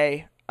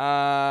today,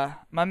 my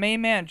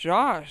main man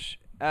Josh,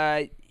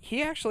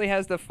 he actually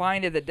has the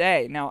find of the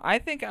day. Now, I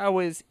think I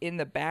was in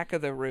the back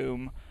of the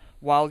room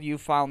while you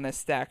found this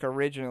stack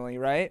originally,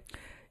 right?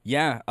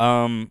 Yeah,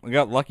 we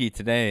got lucky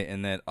today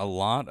in that a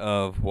lot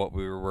of what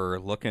we were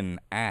looking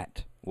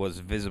at was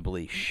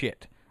visibly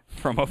shit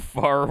from a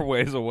far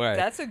ways away.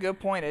 That's a good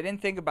point. I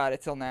didn't think about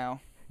it till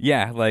now.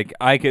 Yeah, like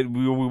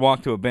we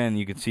walked to a bin,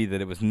 you could see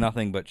that it was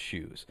nothing but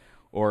shoes,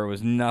 or it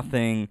was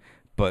nothing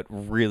but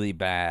really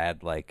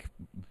bad like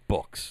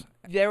books.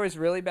 There was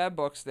really bad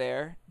books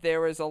there. There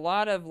was a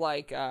lot of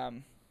like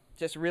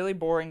just really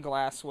boring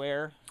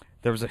glassware.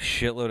 There was a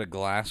shitload of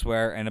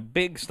glassware and a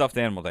big stuffed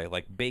animal day,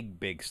 like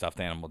big stuffed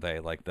animal day,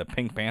 like the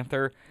Pink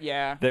Panther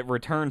Yeah. that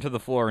returned to the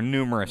floor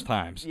numerous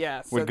times.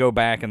 Yeah, so would go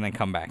back and then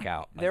come back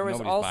out. Like, There was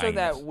nobody's also buying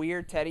that this.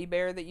 weird teddy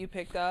bear that you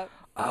picked up.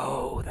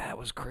 Oh, that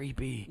was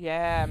creepy.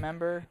 Yeah,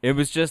 remember? It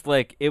was just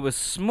like, it was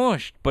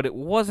smushed, but it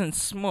wasn't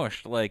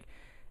smushed. Like,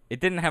 it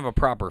didn't have a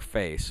proper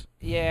face.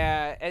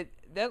 Yeah,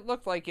 that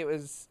looked like it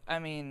was, I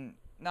mean,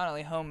 not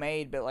only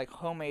homemade, but like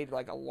homemade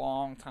like a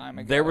long time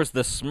ago. There was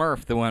the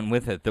Smurf that went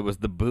with it. There was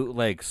the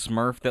bootleg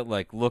Smurf that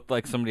like looked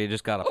like somebody had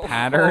just got a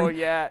pattern. Oh,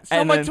 yeah. and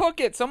Someone then took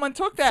it. Someone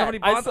took that. somebody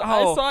I bought saw, the- I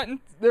oh. saw it in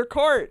their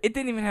cart. It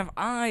didn't even have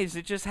eyes.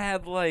 It just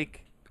had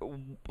like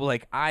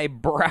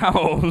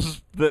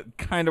eyebrows that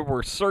kind of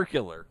were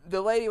circular.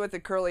 The lady with the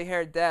curly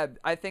hair, Deb,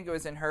 I think it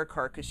was in her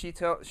cart because she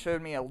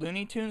showed me a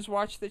Looney Tunes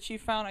watch that she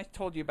found. I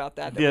told you about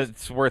that. Yeah,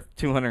 it's worth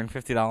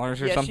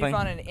 $250 or Yeah, something. she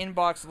found an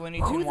inbox Looney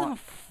Who Tune the watch.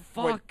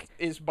 fuck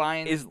Is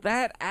buying? is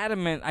that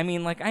adamant? I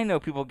mean, like, I know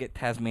people get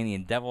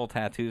Tasmanian devil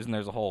tattoos, and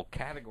there's a whole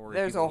category. of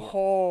There's people a who are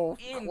whole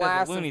into the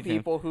class of Looney Tunes.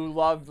 people who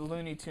love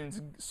Looney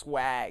Tunes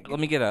swag. Let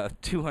me get a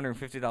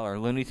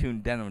 $250 Looney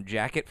Tune denim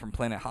jacket from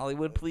Planet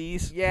Hollywood,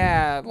 please.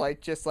 Yeah,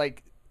 like just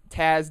like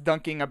Taz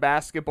dunking a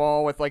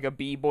basketball with like a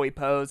b-boy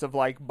pose of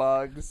like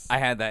Bugs. I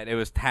had that. It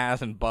was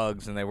Taz and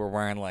Bugs, and they were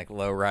wearing like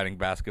low-riding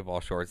basketball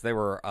shorts. They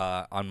were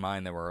on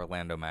mine. They were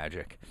Orlando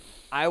Magic.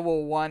 I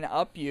will one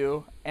up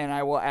you, and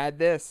I will add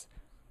this: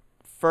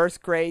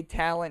 first grade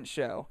talent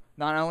show.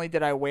 Not only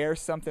did I wear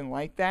something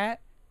like that,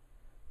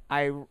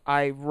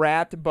 I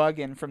rapped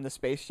Buggin' from the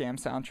Space Jam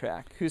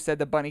soundtrack. Who said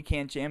the bunny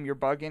can't jam? You're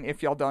buggin'.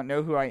 If y'all don't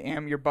know who I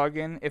am, you're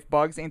buggin'. If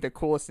Bugs ain't the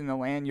coolest in the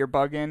land, you're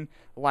buggin'.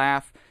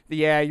 Laugh.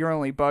 Yeah, you're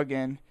only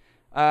buggin'.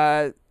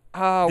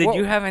 Did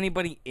you have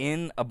anybody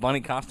in a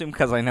bunny costume?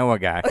 Because I know a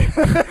guy.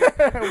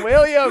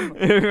 William?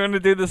 If we're going to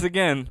do this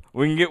again,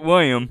 we can get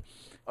William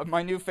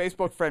My new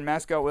Facebook friend,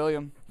 Mascot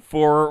William.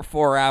 for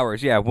 4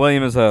 hours. Yeah,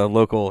 William is a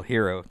local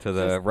hero to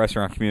the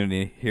restaurant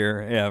community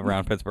here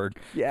around Pittsburgh.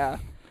 Yeah.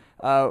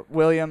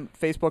 William,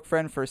 Facebook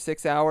friend for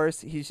 6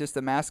 hours. He's just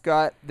a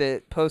mascot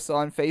that posts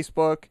on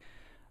Facebook.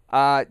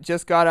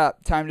 Just got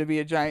up. Time to be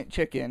a giant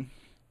chicken.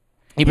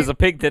 He was a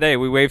pig today.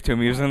 We waved to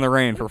him. He was in the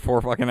rain for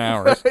 4 fucking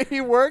hours. He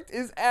worked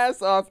his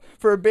ass off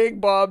for Big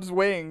Bob's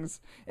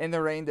wings in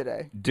the rain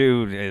today.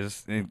 Dude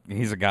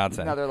he's a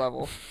godsend. Another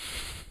level.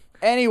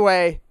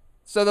 Anyway,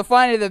 so the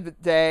find of the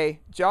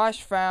day,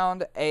 Josh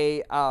found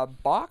a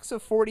box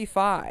of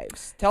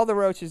 45s. Tell the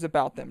roaches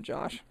about them,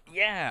 Josh.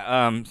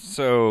 Yeah.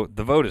 So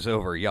the vote is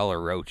over. Y'all are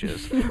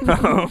roaches.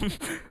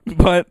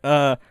 But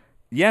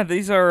yeah,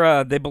 these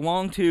are they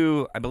belong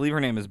to, I believe her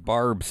name is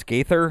Barb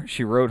Skather.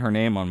 She wrote her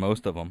name on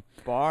most of them.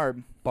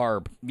 Barb.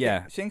 Barb.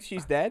 Yeah. Think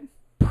she's dead?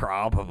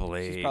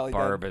 Probably. She's probably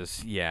Barb dead.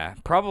 is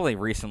probably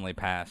recently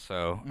passed.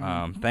 So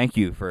thank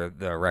you for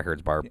the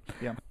records, Barb.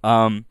 Yeah.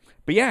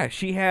 But yeah,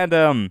 she had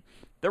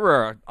there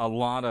were a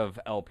lot of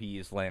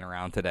LPs laying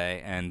around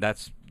today, and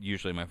that's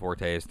usually my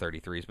forte is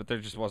 33s, but there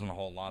just wasn't a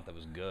whole lot that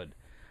was good.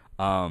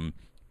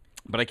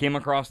 But I came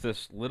across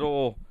this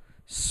little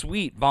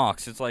sweet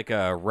box. It's like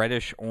a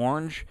reddish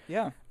orange.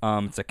 Yeah.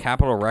 It's a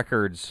Capitol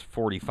Records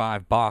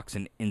 45 box,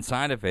 and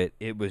inside of it,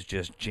 it was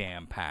just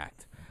jam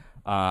packed.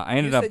 I You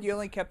ended up. said you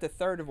only kept a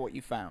third of what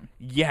you found.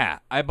 Yeah,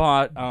 I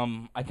bought.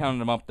 I counted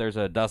them up. There's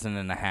a dozen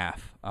and a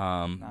half.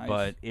 Nice.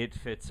 But it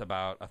fits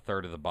about a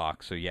third of the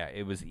box. So yeah,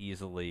 it was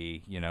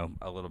easily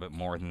a little bit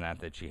more than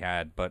that she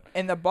had. But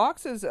And the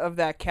boxes of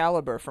that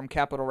caliber from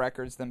Capitol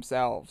Records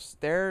themselves,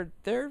 there's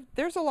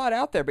a lot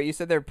out there, but you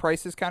said their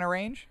prices kind of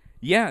range?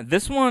 yeah,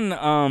 this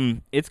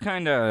one, it's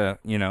kind of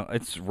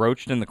it's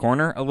roached in the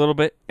corner a little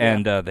bit, Yeah.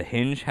 and the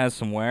hinge has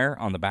some wear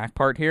on the back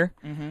part here.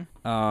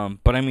 Mm-hmm.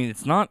 But I mean,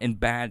 it's not in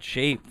bad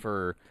shape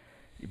for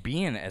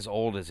being as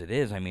old as it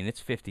is. I mean, it's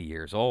 50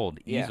 years old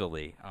Yeah.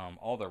 easily.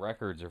 All the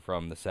records are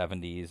from the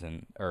 70s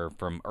or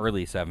from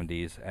early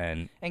 70s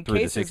and And through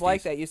cases the 60s.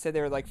 like that, you said they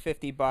were like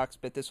 $50,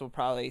 but this will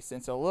probably,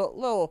 since a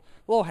little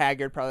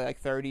haggard, probably like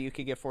 30. You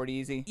could get 40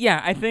 easy.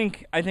 Yeah, I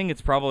think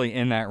it's probably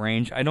in that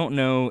range. I don't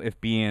know if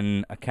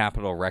being a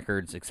Capitol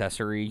Records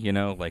accessory,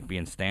 like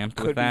being stamped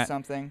Could with be that,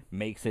 something.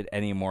 makes it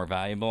any more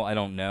valuable. I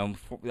don't know.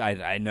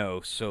 I know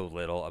so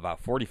little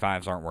about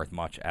 45s aren't worth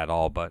much at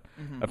all, but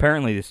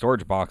apparently the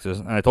storage boxes,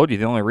 and I told you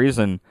the only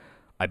reason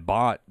I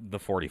bought the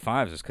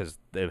 45s is because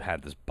they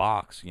had this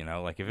box,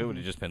 like if it would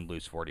have just been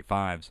loose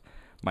 45s,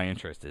 my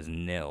interest is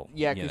nil.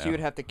 Yeah, because you would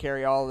have to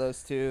carry all of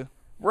those too.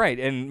 Right,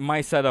 and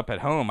my setup at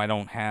home, I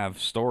don't have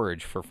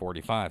storage for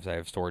 45s. I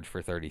have storage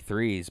for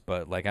 33s,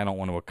 but like I don't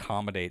want to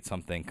accommodate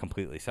something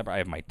completely separate. I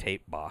have my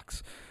tape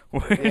box,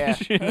 which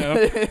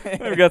Yeah.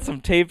 I've got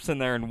some tapes in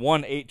there and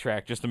one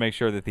 8-track just to make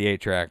sure that the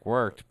 8-track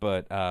worked.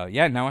 But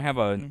yeah, now I have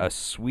a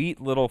sweet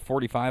little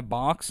 45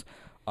 box.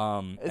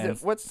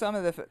 What's some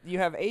of the? You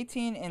have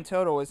 18 in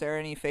total. Is there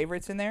any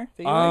favorites in there?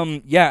 That you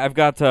like? Yeah, I've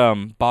got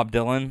Bob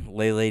Dylan,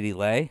 Lay Lady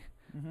Lay.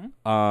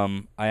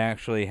 I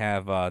actually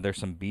have there's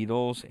some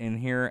Beatles in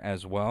here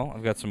as well.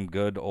 I've got some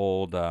good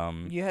old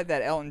You had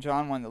that Elton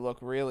John one that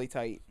looked really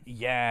tight.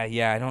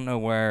 yeah. I don't know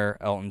where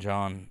Elton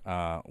John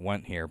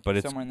went here, but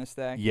it's Somewhere in the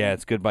stack. yeah,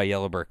 it's Goodbye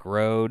Yellow Brick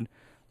Road.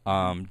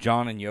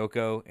 John and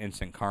Yoko,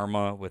 Instant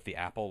Karma with the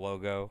Apple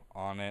logo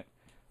on it.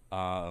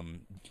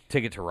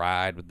 Ticket to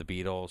Ride with the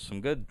Beatles.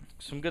 Some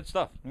good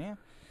stuff. Yeah.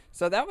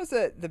 So that was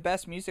the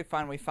best music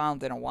find we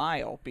found in a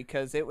while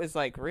because it was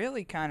like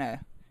really kind of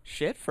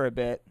shit for a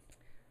bit.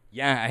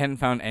 Yeah, I hadn't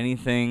found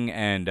anything,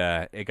 and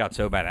it got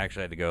so bad I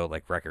actually had to go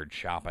like record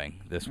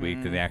shopping this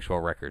week to the actual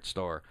record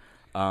store.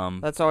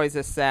 That's always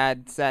a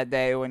sad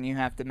day when you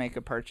have to make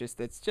a purchase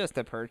that's just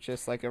a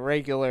purchase, like a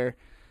regular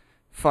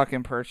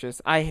fucking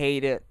purchase. I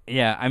hate it.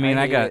 Yeah, I mean,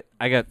 hate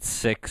I got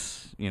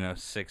six,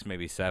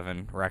 maybe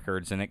 7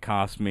 records, and it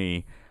cost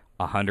me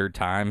 100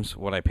 times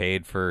what I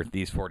paid for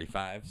these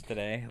 45s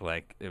today.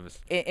 Like, it was.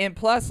 And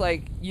plus,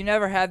 like, you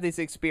never have these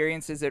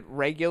experiences at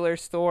regular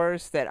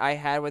stores that I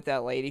had with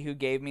that lady who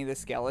gave me the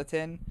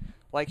skeleton.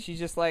 Like, she's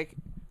just like,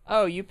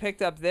 oh, you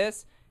picked up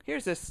this?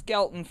 Here's a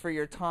skeleton for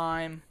your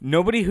time.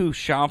 Nobody who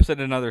shops at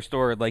another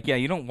store, like, yeah,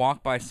 you don't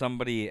walk by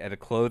somebody at a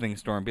clothing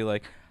store and be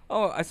like,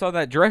 oh, I saw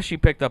that dress you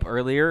picked up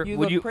earlier. You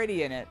would look you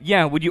pretty in it.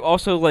 Yeah, would you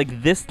also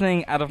like this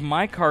thing out of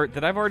my cart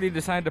that I've already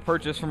decided to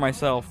purchase for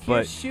myself, Here's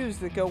but shoes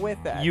that go with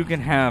that. you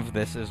can have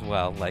this as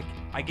well. Like,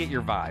 I get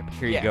your vibe.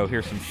 Here Yeah. you go.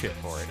 Here's some shit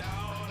for it.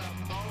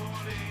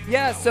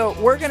 Yeah, so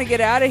we're going to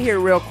get out of here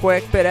real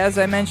quick, but as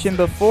I mentioned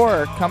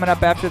before, coming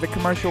up after the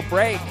commercial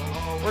break,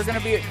 we're going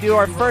to do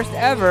our first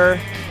ever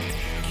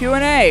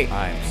Q&A.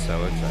 I am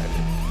so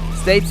excited.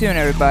 Stay tuned,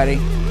 everybody.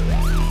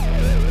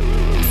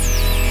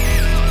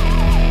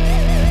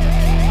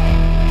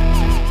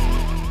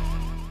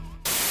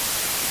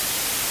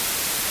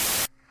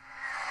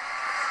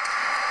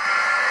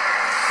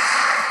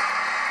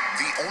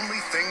 The only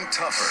thing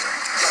tougher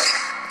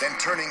than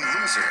turning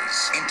losers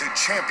into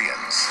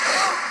champions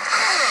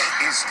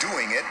is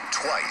doing it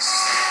twice.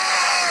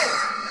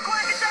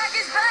 Quark attack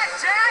is back,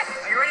 Jack!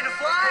 Are you ready to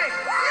fly?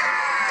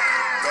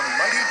 The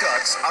Mighty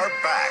Ducks are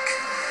back.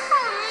 Oh,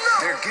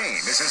 no! Their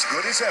game is as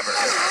good as ever,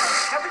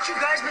 Haven't you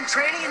guys been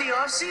training in the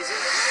off-season?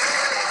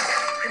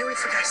 I knew we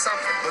forgot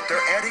something. but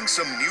they're adding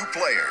some new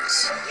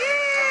players.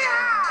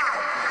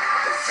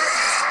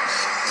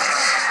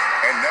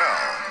 And now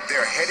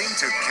they're heading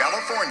to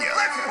California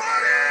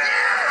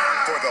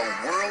for the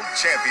World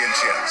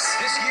Championships.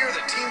 This year,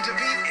 the team to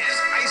beat is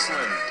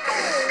Iceland.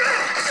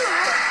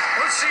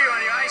 Let's see you on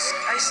the ice.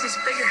 Ice is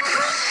bigger,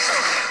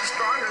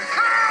 stronger.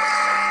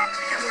 Got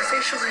more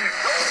facial hair.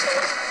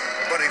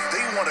 But if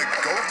they want to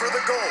go for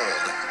the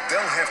gold,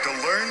 they'll have to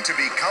learn to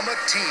become a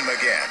team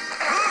again.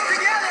 Move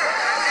together!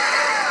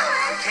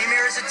 We came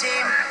here as a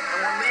team, and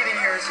we're leaving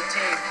here as a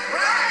team.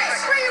 Right!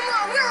 Scream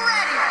on, we're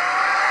ready!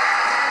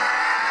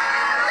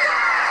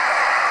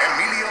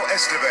 Emilio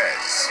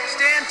Estevez,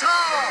 Stand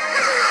tall!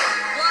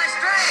 Fly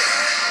straight!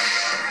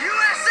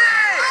 USA!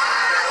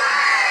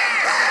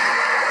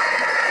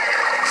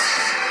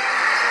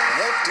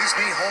 Walt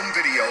Disney Home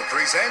Video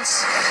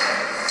presents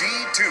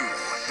D2,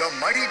 The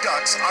Mighty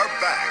Ducks Are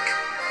Back.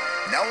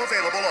 Now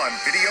available on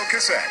video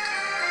cassette.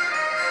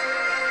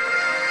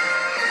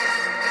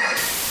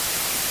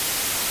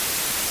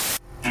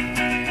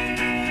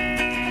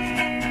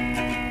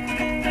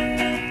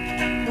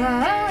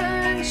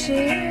 One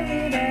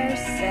cheerleader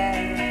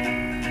said,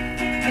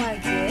 why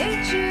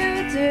did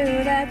you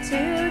do that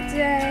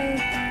today?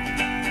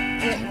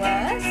 It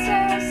was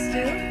so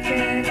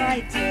stupid, why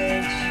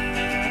did you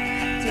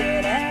do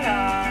it at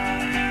all?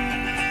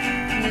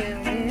 You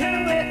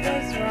knew it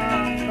was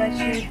wrong, but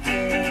you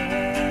did it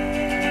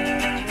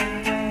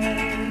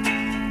anyway.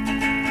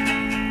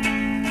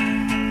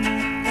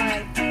 Why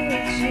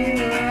did you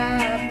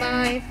rob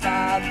my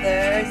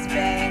father's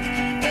bank?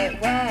 It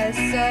was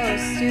so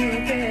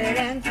stupid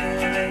and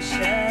foolish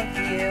of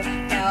you.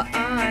 Now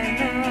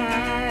I'm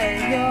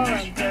not your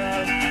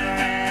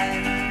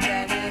girlfriend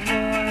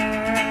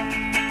anymore.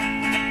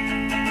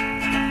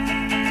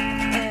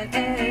 And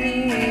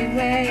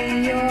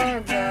anyway,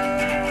 you're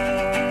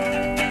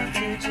going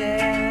to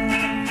jail.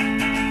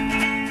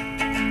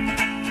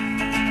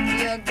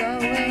 You're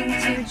going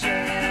to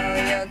jail.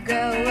 You're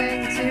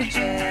going to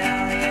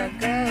jail. You're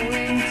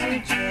going to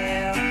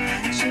jail.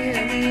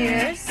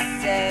 Cheerleaders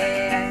say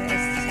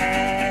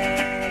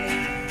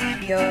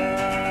you're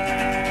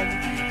going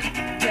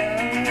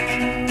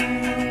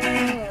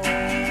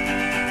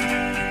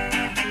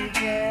to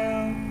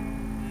jail.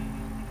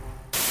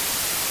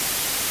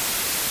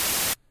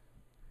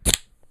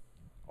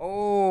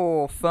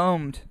 Oh,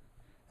 foamed.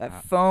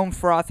 That foam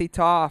frothy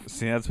toff.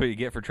 See, that's what you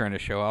get for trying to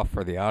show off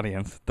for the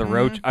audience. The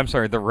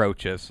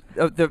roaches.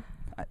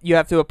 You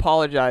have to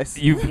apologize.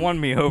 You've won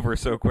me over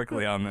so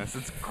quickly on this.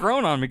 It's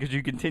grown on me because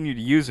you continue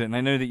to use it, and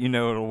I know that you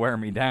know it'll wear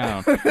me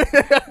down.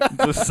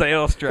 It's a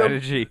sales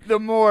strategy. The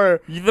more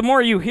The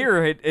more you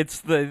hear it, it's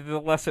the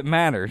less it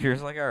matters. You're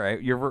just like, all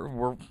right,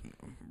 we're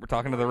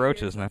talking to the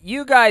roaches now.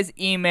 you guys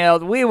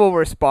emailed, we will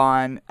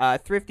respond.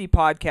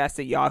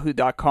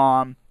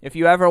 Thriftypodcast@yahoo.com. If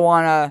you ever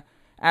want to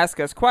ask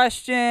us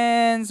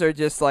questions or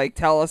just like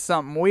tell us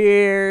something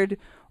weird,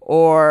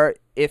 or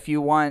if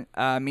you want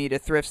me to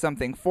thrift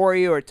something for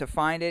you or to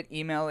find it,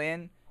 email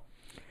in.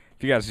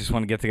 If you guys just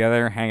want to get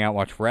together, hang out,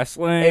 watch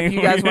wrestling. If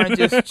you guys want to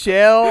just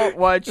chill,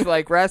 watch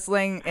like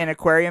wrestling and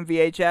aquarium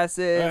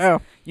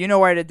VHSs, you know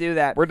where to do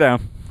that. We're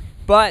down.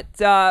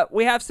 But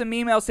we have some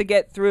emails to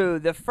get through.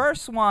 The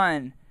first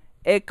one,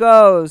 it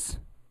goes,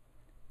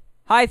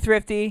 "Hi,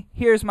 Thrifty.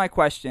 Here's my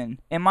question.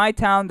 In my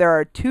town, there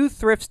are 2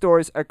 thrift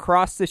stores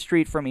across the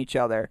street from each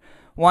other.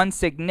 One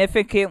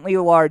significantly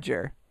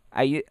larger.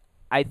 I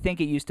think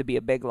it used to be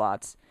a Big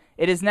Lots.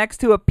 It is next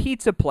to a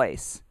pizza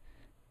place.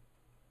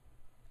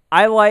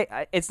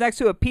 It's next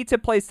to a pizza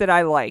place that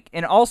I like,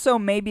 and also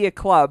maybe a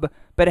club,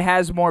 but it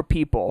has more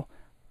people.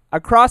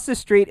 Across the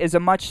street is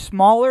a much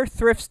smaller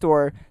thrift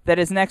store that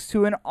is next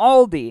to an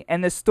Aldi,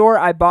 and the store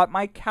I bought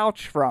my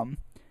couch from,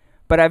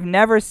 but I've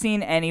never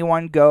seen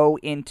anyone go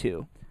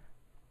into.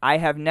 I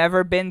have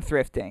never been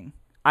thrifting.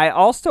 I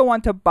also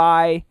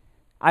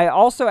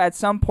at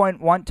some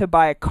point want to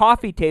buy a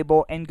coffee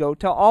table and go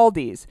to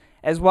Aldi's,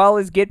 as well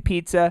as get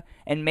pizza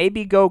and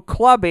maybe go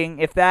clubbing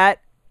if that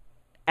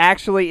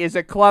actually is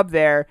a club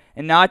there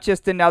and not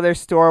just another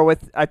store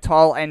with a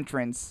tall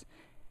entrance.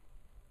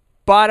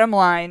 Bottom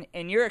line,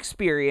 in your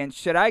experience,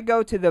 should I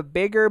go to the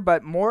bigger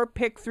but more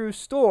pick-through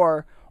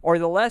store or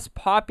the less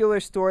popular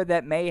store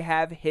that may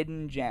have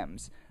hidden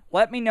gems?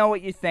 Let me know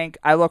what you think.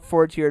 I look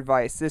forward to your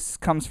advice." This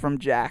comes from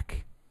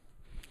Jack.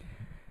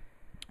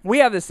 We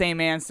have the same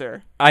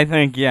answer. I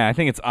think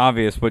it's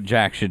obvious what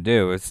Jack should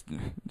do. It's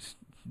just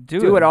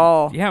Do it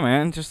all. Yeah,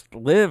 man. Just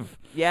live.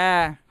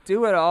 Yeah,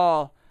 do it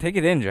all. Take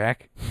it in,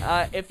 Jack.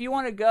 If you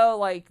want to go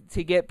like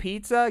to get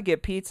pizza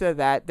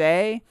that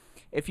day.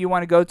 If you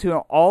want to go to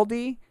an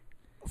Aldi,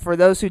 for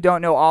those who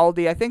don't know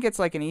Aldi, I think it's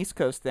like an East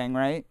Coast thing,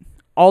 right?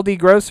 Aldi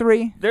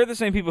Grocery. They're the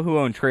same people who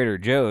own Trader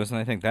Joe's, and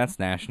I think that's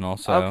national.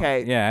 So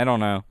okay. Yeah, I don't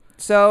know.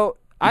 So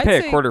I'd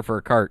pay a quarter for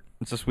a cart.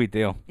 It's a sweet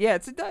deal. Yeah,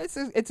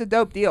 it's a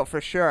dope deal for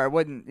sure. I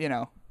wouldn't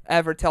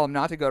ever tell them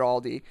not to go to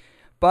Aldi,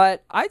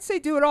 but I'd say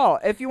do it all.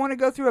 If you want to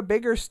go through a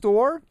bigger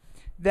store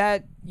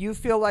that you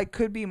feel like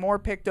could be more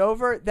picked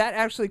over, that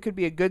actually could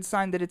be a good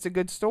sign that it's a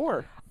good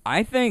store.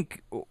 I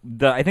think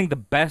the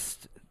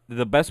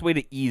best way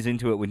to ease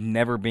into it with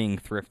never being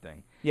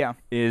thrifting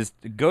is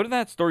to go to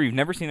that store you've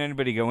never seen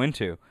anybody go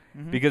into.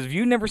 Mm-hmm. Because if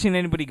you've never seen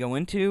anybody go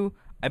into,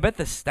 I bet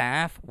the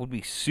staff would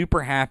be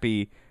super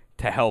happy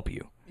to help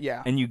you.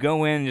 Yeah. And you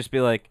go in and just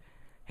be like,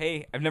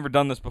 "Hey, I've never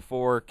done this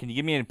before. Can you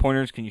give me any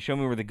pointers? Can you show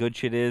me where the good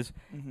shit is?"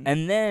 Mm-hmm.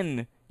 And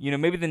then,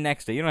 maybe the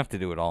next day. You don't have to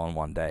do it all in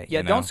one day.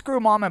 Yeah, don't screw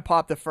mom and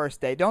pop the first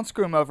day. Don't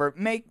screw them over.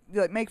 Make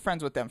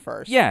friends with them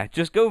first. Yeah,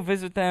 just go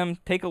visit them,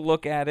 take a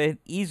look at it,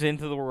 ease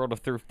into the world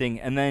of thrifting,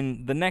 and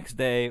then the next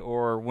day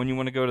or when you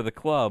want to go to the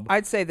club.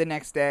 I'd say the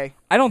next day.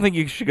 I don't think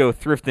you should go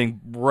thrifting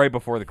right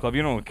before the club.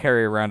 You don't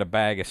carry around a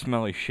bag of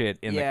smelly shit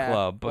in the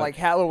club. But like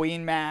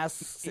Halloween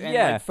masks and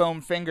like foam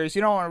fingers.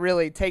 You don't want to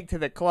really take to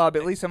the club,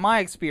 at least in my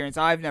experience.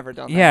 I've never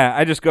done that. Yeah,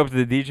 I just go up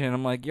to the DJ and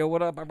I'm like, "Yo,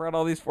 what up? I brought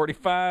all these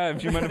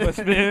 45s. You mind if I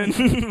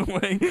spin?"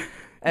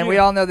 And we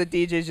all know the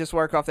DJs just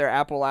work off their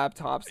Apple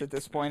laptops at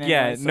this point.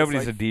 Yeah, so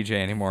nobody's a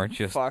DJ anymore. It's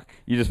just fuck.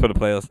 You just put a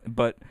playlist.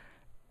 But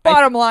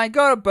bottom line,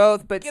 go to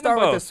both, but start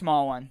with the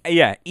small one.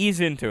 Yeah, ease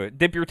into it.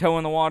 Dip your toe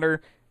in the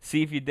water.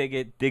 See if you dig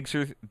it. Dig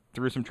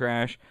through some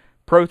trash.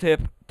 Pro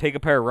tip: take a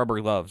pair of rubber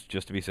gloves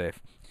just to be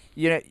safe.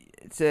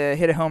 To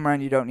hit a home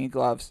run, you don't need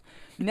gloves.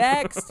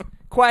 Next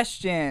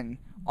question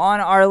on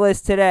our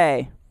list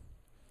today.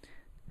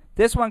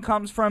 This one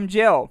comes from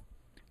Jill.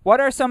 What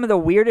are some of the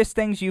weirdest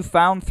things you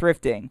found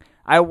thrifting?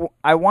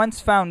 I once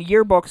found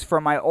yearbooks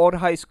from my old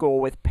high school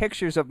with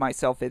pictures of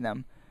myself in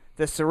them.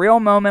 The surreal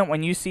moment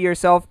when you see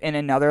yourself in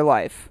another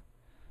life.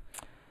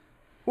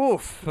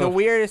 Oof. The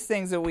weirdest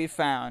things that we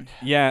found.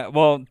 Yeah,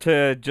 well,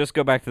 to just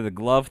go back to the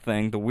glove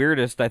thing, the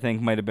weirdest I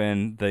think might have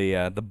been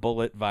the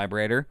bullet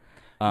vibrator.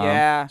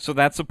 Yeah. So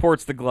that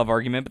supports the glove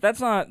argument, but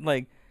that's not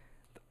like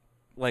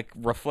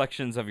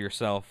reflections of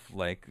yourself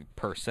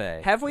per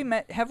se. Have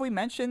we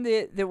mentioned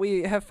that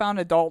we have found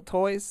adult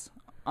toys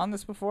on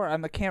this before? I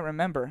can't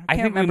remember. I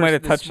think we might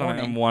have touched on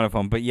it in one of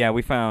them, but yeah,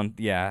 we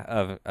found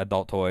of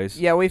adult toys.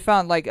 Yeah, we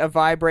found like a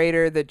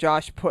vibrator that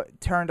Josh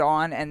turned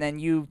on, and then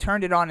you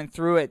turned it on and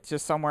threw it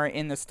just somewhere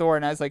in the store,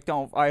 and I was like, I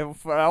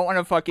don't want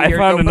to fucking hear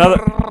it.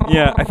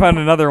 I found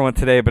another one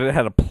today, but it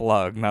had a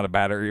plug, not a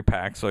battery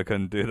pack, so I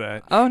couldn't do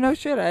that. Oh no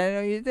shit! I didn't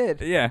know you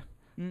did. Yeah.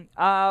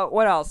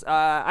 What else?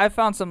 I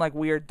found some like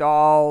weird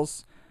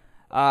dolls,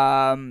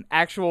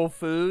 actual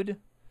food.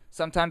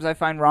 Sometimes I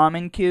find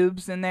ramen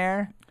cubes in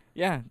there.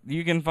 Yeah,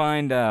 you can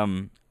find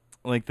a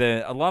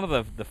lot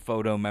of the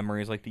photo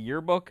memories, like the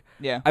yearbook.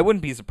 Yeah. I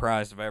wouldn't be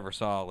surprised if I ever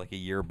saw like a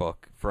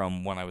yearbook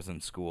from when I was in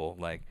school.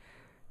 Like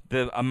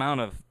the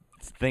amount of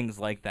things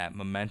like that,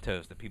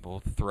 mementos that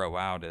people throw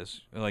out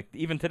is like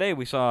even today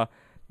we saw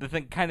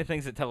the kind of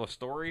things that tell a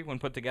story when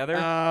put together.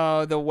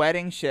 Oh, the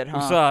wedding shit, huh?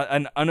 We saw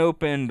an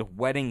unopened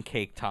wedding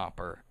cake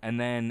topper, and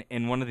then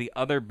in one of the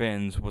other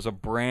bins was a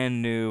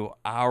brand new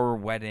Our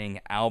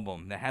Wedding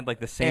album that had like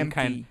the same Empty.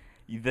 kind.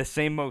 The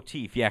same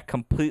motif, yeah,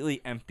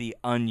 completely empty,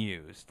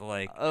 unused,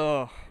 like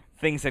Ugh.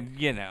 things that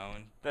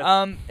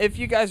that's- If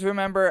you guys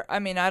remember, I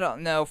mean, I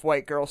don't know if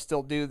white girls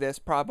still do this,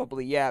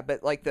 probably, yeah,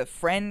 but like the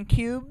friend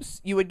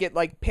cubes, you would get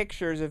like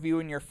pictures of you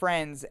and your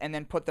friends and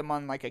then put them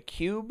on like a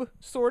cube,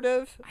 sort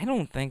of. I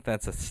don't think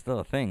that's still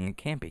a thing. It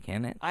can't be,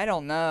 can it? I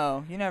don't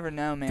know. You never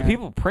know, man. Do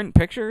people print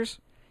pictures?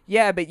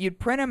 Yeah, but you'd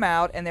print them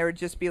out and there would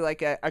just be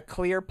like a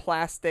clear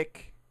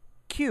plastic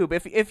cube.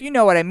 If you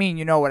know what I mean,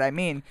 you know what I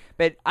mean.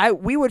 But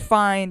we would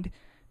find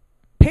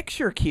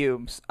picture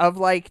cubes of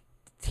like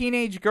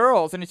teenage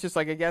girls, and it's just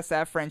like, I guess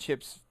that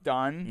friendship's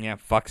done. Yeah,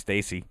 fuck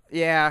Stacy.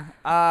 Yeah.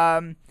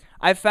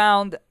 I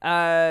found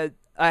a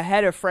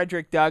head of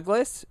Frederick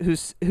Douglass,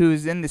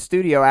 who's in the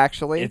studio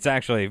actually. It's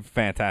actually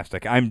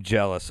fantastic. I'm not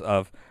jealous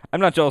of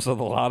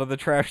a lot of the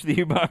trash that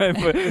you buy,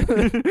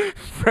 but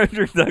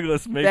Frederick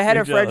Douglass makes the head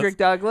me of jealous. Frederick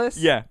Douglass.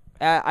 Yeah.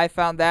 I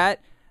found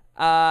that.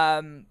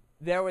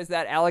 There was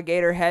that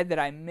alligator head that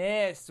I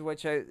missed,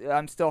 which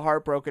I'm still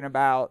heartbroken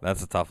about.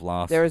 That's a tough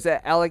loss. There was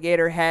an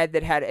alligator head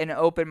that had an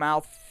open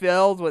mouth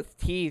filled with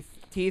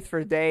teeth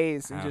for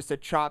days, and Wow. just a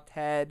chopped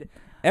head.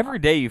 Every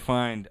day you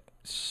find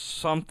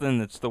something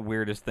that's the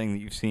weirdest thing that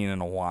you've seen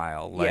in a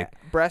while. Like,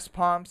 Yeah, breast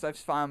pumps. I've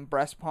found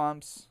breast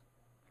pumps.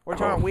 We're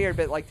talking weird,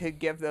 but like to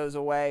give those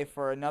away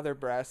for another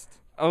breast.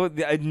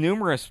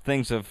 numerous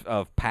things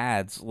of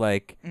pads.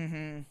 Like,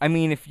 Mm-hmm. I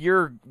mean, if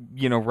your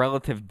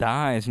relative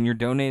dies and you're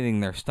donating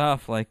their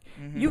stuff, like,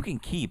 Mm-hmm. you can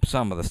keep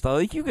some of the stuff.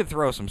 Like, you could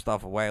throw some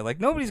stuff away. Like,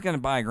 nobody's gonna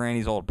buy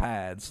Granny's old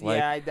pads. Like,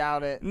 Yeah, I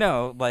doubt it.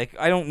 no, like,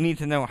 I don't need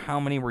to know how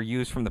many were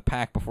used from the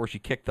pack before she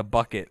kicked the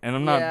bucket, and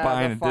I'm Yeah, not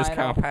buying the a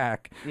discount final.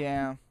 pack.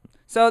 Yeah.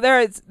 So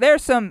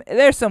there's some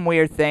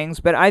weird things,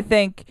 but I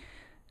think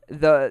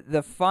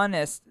the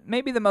funnest,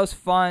 maybe the most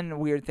fun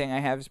weird thing I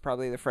have is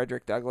probably the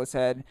Frederick Douglass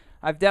head.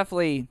 I've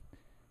definitely,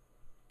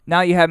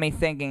 now you have me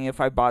thinking if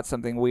I bought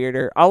something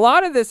weirder. A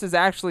lot of this is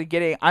actually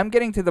I'm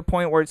getting to the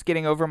point where it's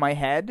getting over my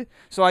head,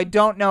 so I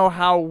don't know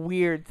how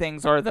weird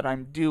things are that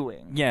I'm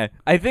doing. Yeah,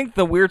 I think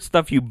the weird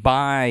stuff you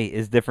buy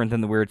is different than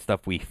the weird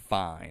stuff we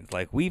find.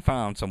 Like, we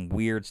found some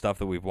weird stuff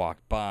that we've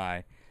walked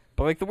by,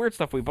 but like the weird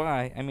stuff we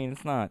buy, I mean,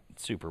 it's not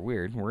super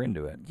weird. We're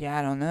into it. Yeah,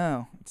 I don't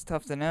know. It's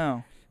tough to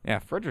know. Yeah,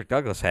 Frederick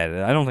Douglass had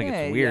it. I don't think Yeah,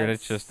 it's weird. yeah,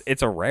 It's just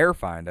it's a rare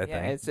find. I Yeah,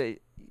 think. it's a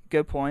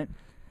good point.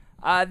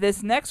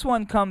 This next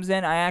one comes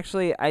in. I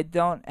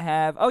don't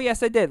have. Oh,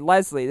 yes, I did.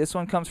 Leslie. This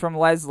one comes from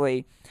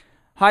Leslie.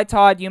 Hi,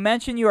 Todd. You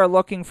mentioned you are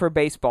looking for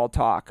baseball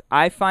talk.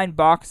 I find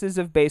boxes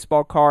of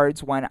baseball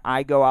cards when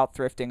I go out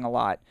thrifting a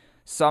lot.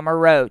 Some are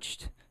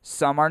roached.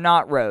 Some are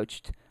not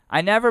roached. I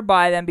never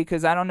buy them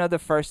because I don't know the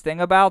first thing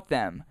about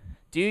them.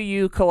 Do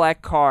you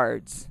collect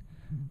cards?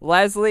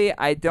 Leslie,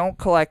 I don't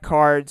collect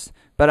cards,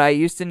 but I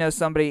used to know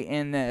somebody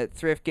in the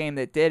thrift game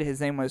that did. His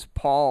name was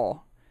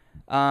Paul.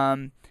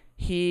 Where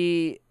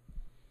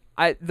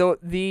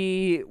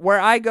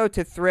I go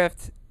to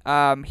thrift,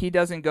 he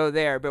doesn't go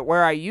there. But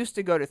where I used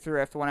to go to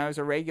thrift when I was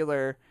a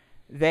regular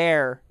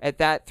there at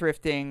that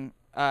thrifting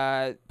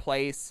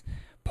place,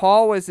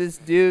 Paul was this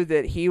dude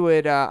that he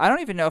would. I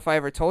don't even know if I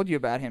ever told you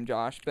about him,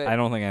 Josh. But I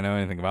don't think I know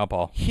anything about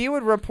Paul. he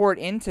would report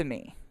into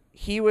me.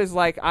 He was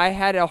like, I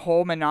had a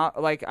whole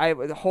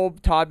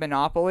Todd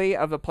monopoly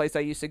of a place I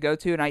used to go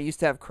to, and I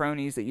used to have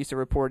cronies that used to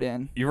report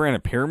in. You ran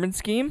a pyramid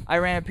scheme? I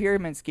ran a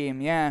pyramid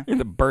scheme, yeah. You're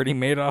the Bertie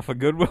Madoff of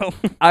Goodwill.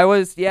 I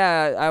was.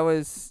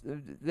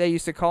 They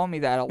used to call me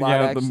that a lot,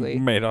 yeah, actually.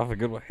 the Madoff of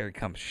Goodwill. Here he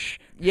comes. Shh.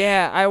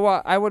 Yeah,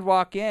 I would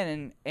walk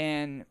in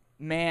and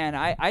man,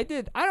 I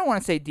don't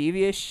want to say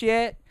devious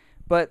shit,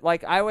 but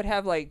like I would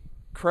have like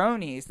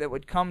cronies that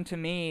would come to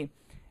me,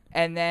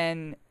 and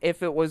then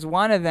if it was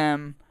one of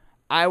them,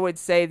 I would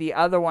say the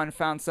other one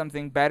found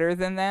something better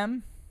than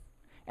them,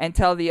 and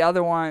tell the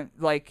other one,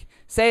 like,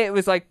 say it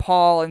was like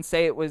Paul and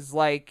say it was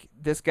like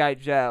this guy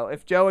Joe.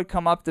 If Joe would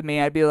come up to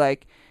me, I'd be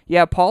like,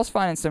 yeah, Paul's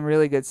finding some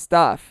really good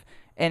stuff.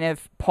 And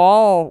if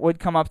Paul would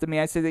come up to me,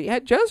 I'd say, yeah,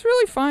 Joe's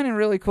really finding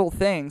really cool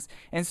things.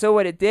 And so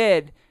what it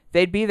did,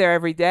 they'd be there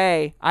every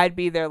day. I'd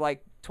be there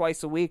like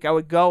twice a week. I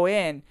would go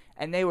in,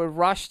 and they would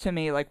rush to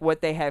me like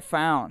what they had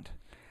found.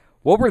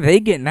 What were they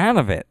getting out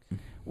of it?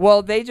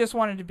 Well, they just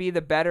wanted to be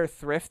the better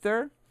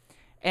thrifter.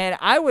 And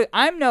I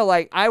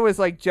was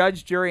like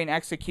judge, jury, and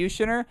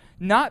executioner,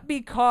 not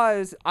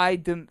because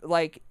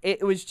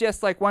it was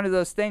just like one of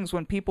those things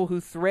when people who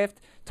thrift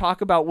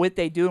talk about what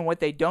they do and what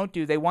they don't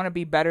do, they want to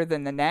be better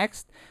than the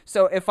next.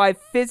 So if I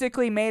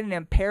physically made an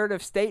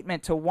imperative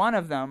statement to one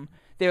of them,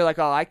 they were like,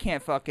 oh, I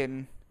can't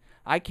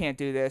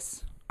do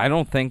this. I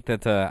don't think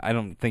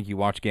you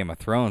watch Game of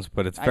Thrones,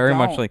 but it's very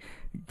much don't.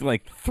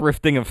 like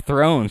thrifting of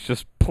thrones,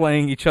 just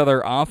playing each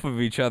other off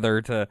of each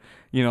other to,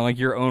 like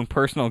your own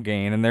personal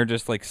gain, and they're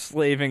just like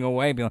slaving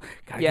away, being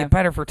like, gotta get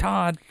better for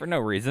Todd for no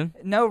reason.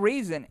 No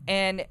reason.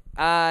 And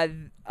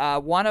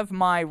one of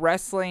my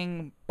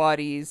wrestling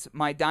buddies,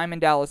 my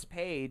Diamond Dallas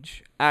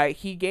Page,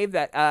 he gave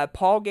that.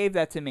 Paul gave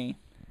that to me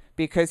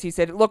because he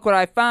said, "Look what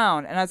I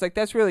found," and I was like,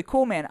 "That's really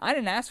cool, man. I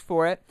didn't ask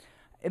for it."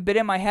 but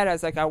in my head, I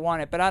was like, I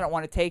want it, but I don't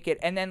want to take it.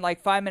 And then,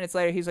 like, 5 minutes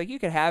later, he's like, you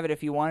could have it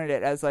if you wanted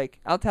it. I was like,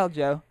 I'll tell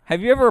Joe.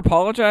 Have you ever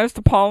apologized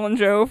to Paul and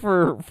Joe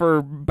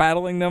for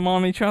battling them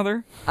on each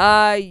other?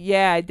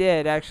 Yeah, I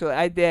did, actually.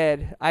 I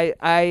did.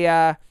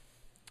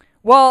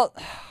 Well,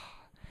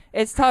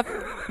 it's tough.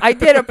 I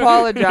did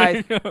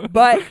apologize,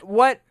 but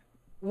what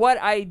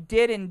I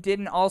did and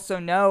didn't also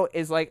know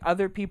is, like,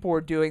 other people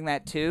were doing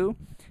that, too.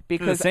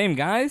 Because The same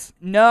guys?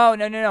 No.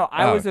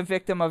 I Oh. was a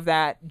victim of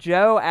that.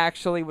 Joe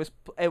actually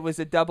was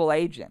a double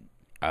agent.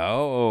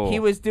 Oh. He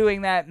was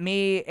doing that,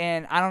 me,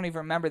 and I don't even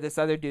remember this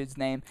other dude's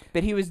name,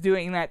 but he was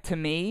doing that to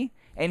me,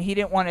 and he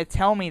didn't want to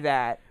tell me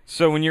that.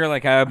 So when you're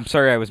like, I'm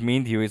sorry I was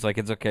mean to you, he's like,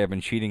 it's okay, I've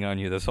been cheating on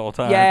you this whole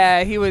time.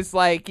 Yeah, he was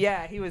like,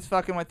 he was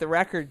fucking with the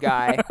record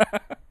guy.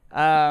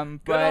 Good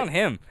but on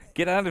him.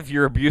 Get out of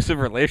your abusive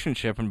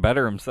relationship and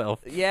better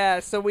himself.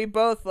 yeah, so we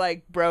both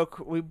like broke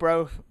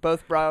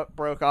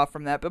off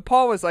from that. But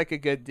Paul was like a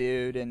good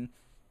dude, and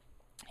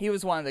he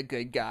was one of the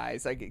good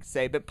guys, I could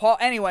say. But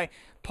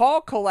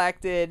Paul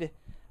collected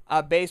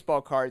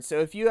baseball cards.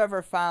 So if you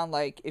ever found,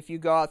 like, if you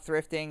go out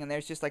thrifting and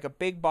there's just like a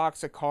big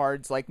box of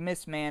cards, like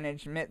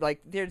mismanaged,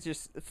 like they're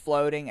just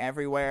floating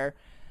everywhere,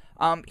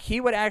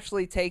 he would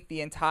actually take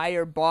the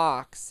entire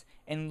box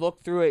and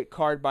look through it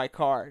card by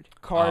card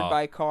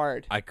by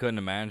card. I couldn't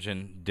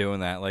imagine doing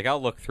that. Like,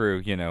 I'll look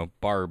through,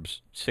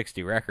 Barb's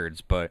 60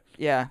 records, but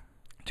Yeah.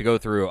 to go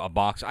through a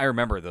box, I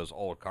remember those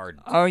old cards.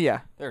 Oh,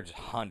 yeah. They're just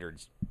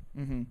hundreds.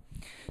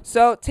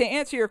 So to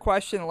answer your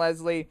question,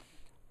 Leslie,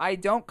 I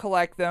don't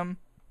collect them.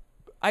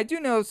 I do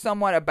know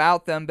somewhat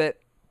about them, but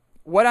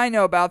what I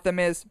know about them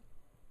is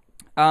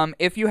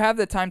if you have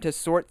the time to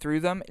sort through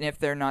them, and if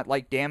they're not,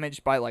 like,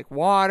 damaged by, like,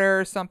 water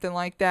or something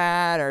like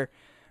that, or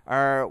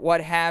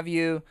what have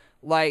you,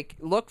 like,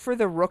 look for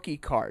the rookie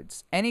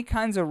cards. Any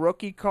kinds of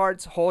rookie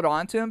cards, hold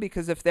on to them,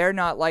 because if they're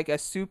not, like, a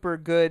super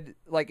good,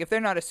 like, if they're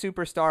not a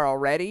superstar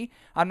already,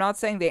 I'm not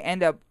saying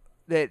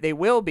they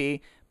will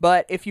be,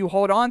 but if you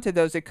hold on to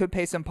those, it could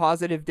pay some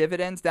positive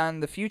dividends down in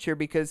the future,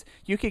 because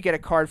you could get a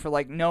card for,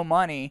 like, no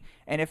money.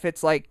 And if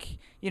it's like,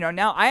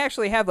 now I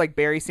actually have, like,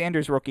 Barry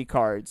Sanders rookie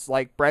cards,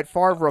 like Brett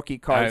Favre rookie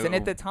cards. And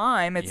at the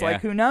time, it's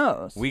like, who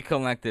knows? We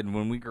collected,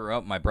 when we grew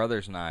up, my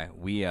brothers and I,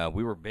 we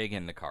were big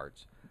into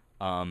cards.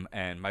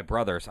 And my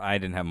brothers, I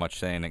didn't have much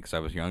say in it because I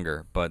was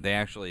younger, but they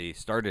actually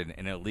started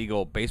an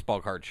illegal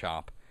baseball card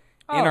shop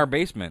in our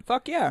basement.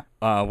 Fuck yeah.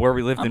 Where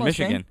we lived I'm in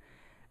listening. Michigan.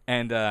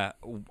 And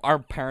our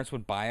parents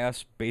would buy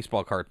us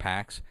baseball card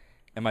packs,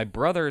 and my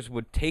brothers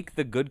would take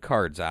the good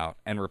cards out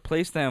and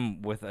replace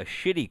them with a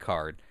shitty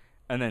card,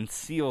 and then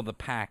seal the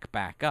pack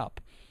back up,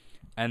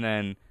 and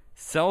then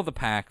sell the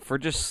pack for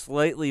just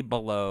slightly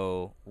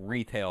below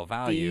retail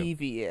value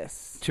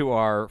Devious. to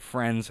our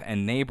friends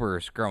and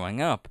neighbors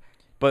growing up.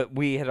 But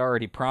we had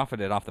already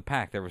profited off the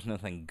pack. There was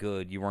nothing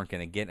good. You weren't going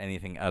to get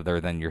anything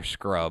other than your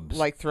scrubs.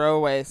 Like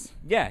throwaways.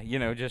 Yeah,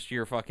 just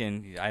your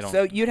fucking...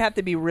 So you'd have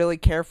to be really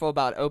careful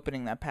about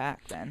opening that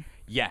pack then.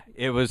 Yeah,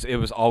 it was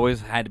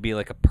always had to be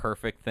like a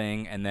perfect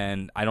thing, and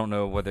then I don't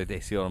know whether they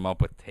sealed them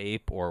up with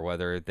tape or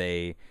whether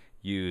they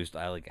used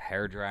like a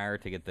hairdryer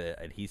to get the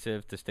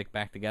adhesive to stick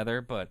back together,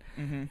 but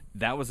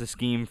that was a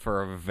scheme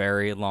for a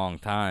very long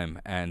time,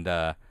 and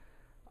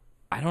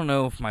I don't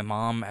know if my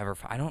mom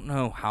I don't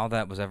know how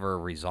that was ever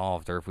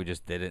resolved, or if we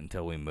just did it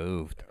until we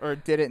moved. Or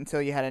did it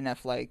until you had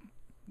enough, like,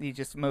 you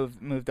just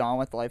moved on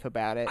with life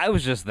about it. I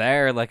was just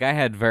there, like, I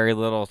had very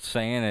little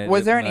say in it.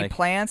 Was there any like,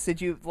 plans? Did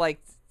you,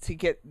 like, to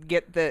get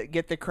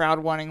the crowd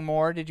wanting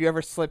more? Did you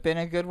ever slip in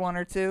a good one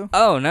or two?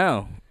 Oh,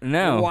 no.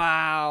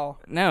 Wow.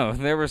 No,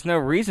 there was no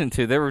reason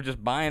to. They were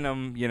just buying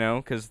them,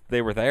 because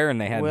they were there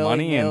and they had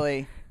money.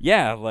 And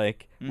yeah,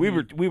 like, we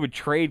would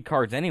trade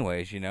cards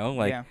anyways,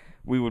 like. Yeah.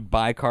 We would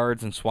buy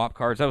cards and swap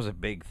cards. That was a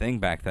big thing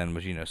back then,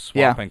 was,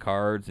 swapping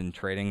cards and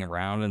trading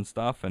around and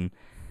stuff. And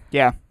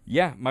yeah,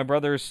 my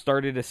brothers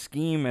started a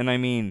scheme, and I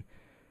mean,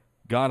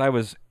 God, I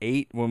was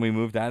 8 when we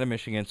moved out of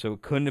Michigan, so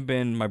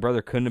my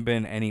brother couldn't have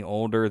been any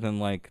older than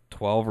like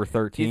 12 or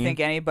 13. Do you think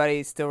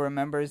anybody still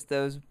remembers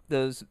those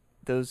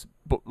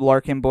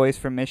Larkin boys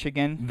from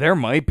Michigan? There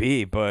might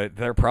be, but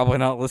they're probably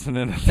not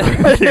listening to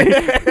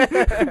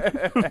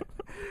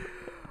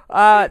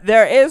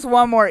There is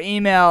one more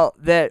email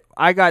that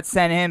I got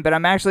sent in, but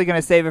I'm actually going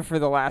to save it for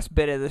the last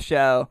bit of the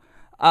show.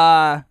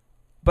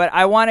 But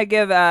I want to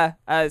give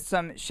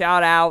some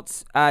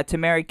shout-outs to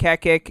Mary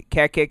Kekic,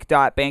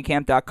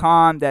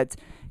 kekic.bandcamp.com. That's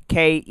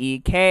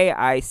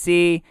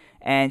Kekic.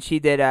 And she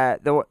did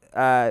the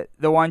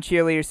one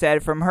cheerleader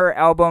said from her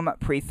album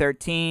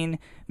Pre-13.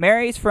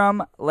 Mary's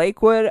from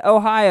Lakewood,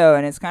 Ohio,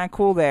 and it's kind of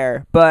cool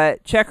there.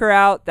 But check her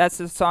out. That's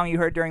the song you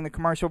heard during the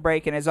commercial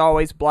break. And as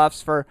always,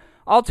 Bluffs for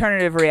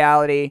Alternative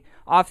Reality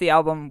off the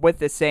album with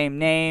the same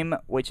name,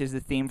 which is the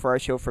theme for our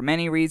show for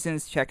many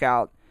reasons. Check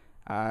out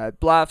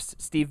Bluffs,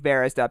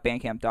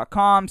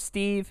 steveberes.bandcamp.com,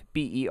 Steve,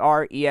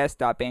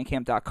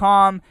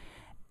 BERES.bandcamp.com.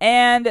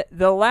 And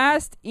the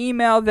last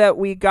email that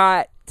we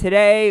got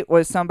today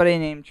was somebody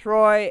named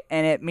Troy,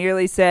 and it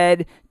merely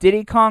said,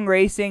 Diddy Kong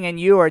Racing and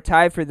you are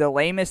tied for the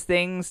lamest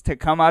things to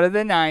come out of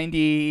the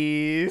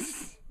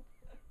 90s.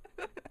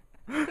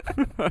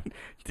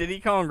 Diddy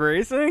Kong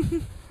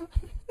Racing?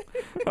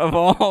 of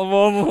all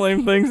the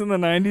lame things in the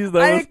 90s,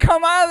 that I was... didn't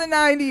come out of the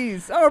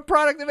 90s. I'm a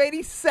product of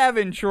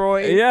 87,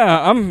 Troy.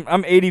 Yeah,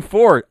 I'm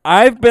 84.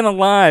 I've been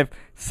alive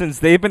since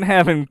they've been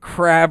having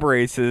crab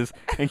races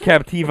in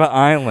Captiva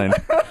Island.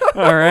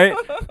 All right?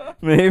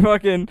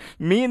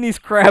 Me and these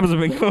crabs have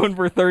been going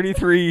for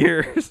 33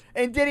 years.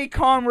 And Diddy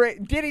Kong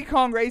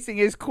Racing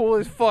is cool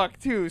as fuck,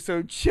 too,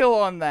 so chill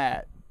on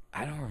that.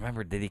 I don't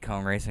remember Diddy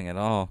Kong Racing at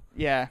all.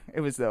 Yeah,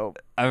 it was dope.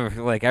 I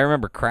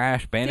remember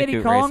Crash Bandicoot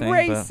Diddy Kong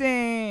Racing.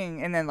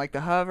 Racing! And then, like,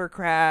 the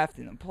hovercraft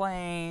and the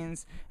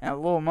planes and a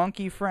little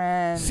monkey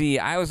friend. See,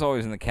 I was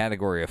always in the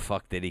category of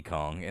fuck Diddy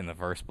Kong in the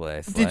first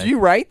place. Did you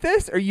write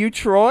this? Are you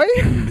Troy?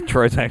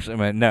 Troy's actually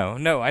my...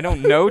 No, I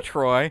don't know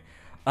Troy.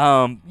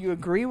 You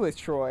agree with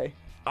Troy.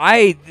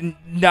 I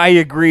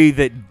agree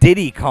that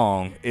Diddy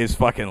Kong is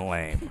fucking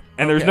lame.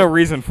 And there's no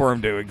reason for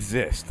him to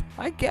exist.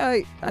 I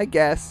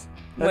guess.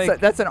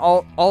 Like- That's an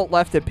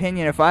alt-left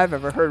opinion if I've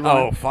ever heard one.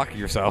 Oh, fuck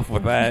yourself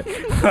with that.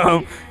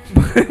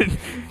 But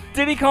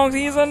Diddy Kong,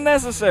 he's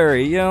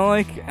unnecessary. You know,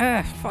 like,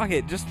 fuck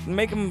it. Just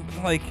make him,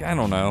 like, I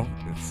don't know.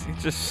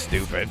 It's just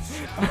stupid.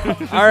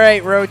 All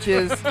right,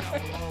 Roaches.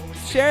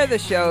 Share the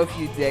show if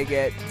you dig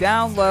it.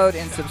 Download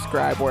and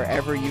subscribe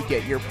wherever you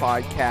get your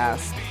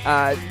podcasts.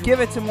 Give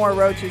it to more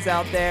Roaches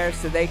out there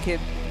so they can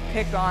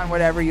pick on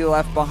whatever you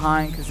left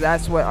behind, because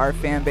that's what our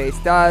fan base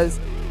does,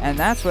 and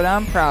that's what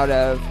I'm proud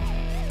of.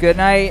 Good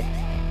night.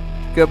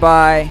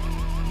 Goodbye.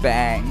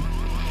 Bang.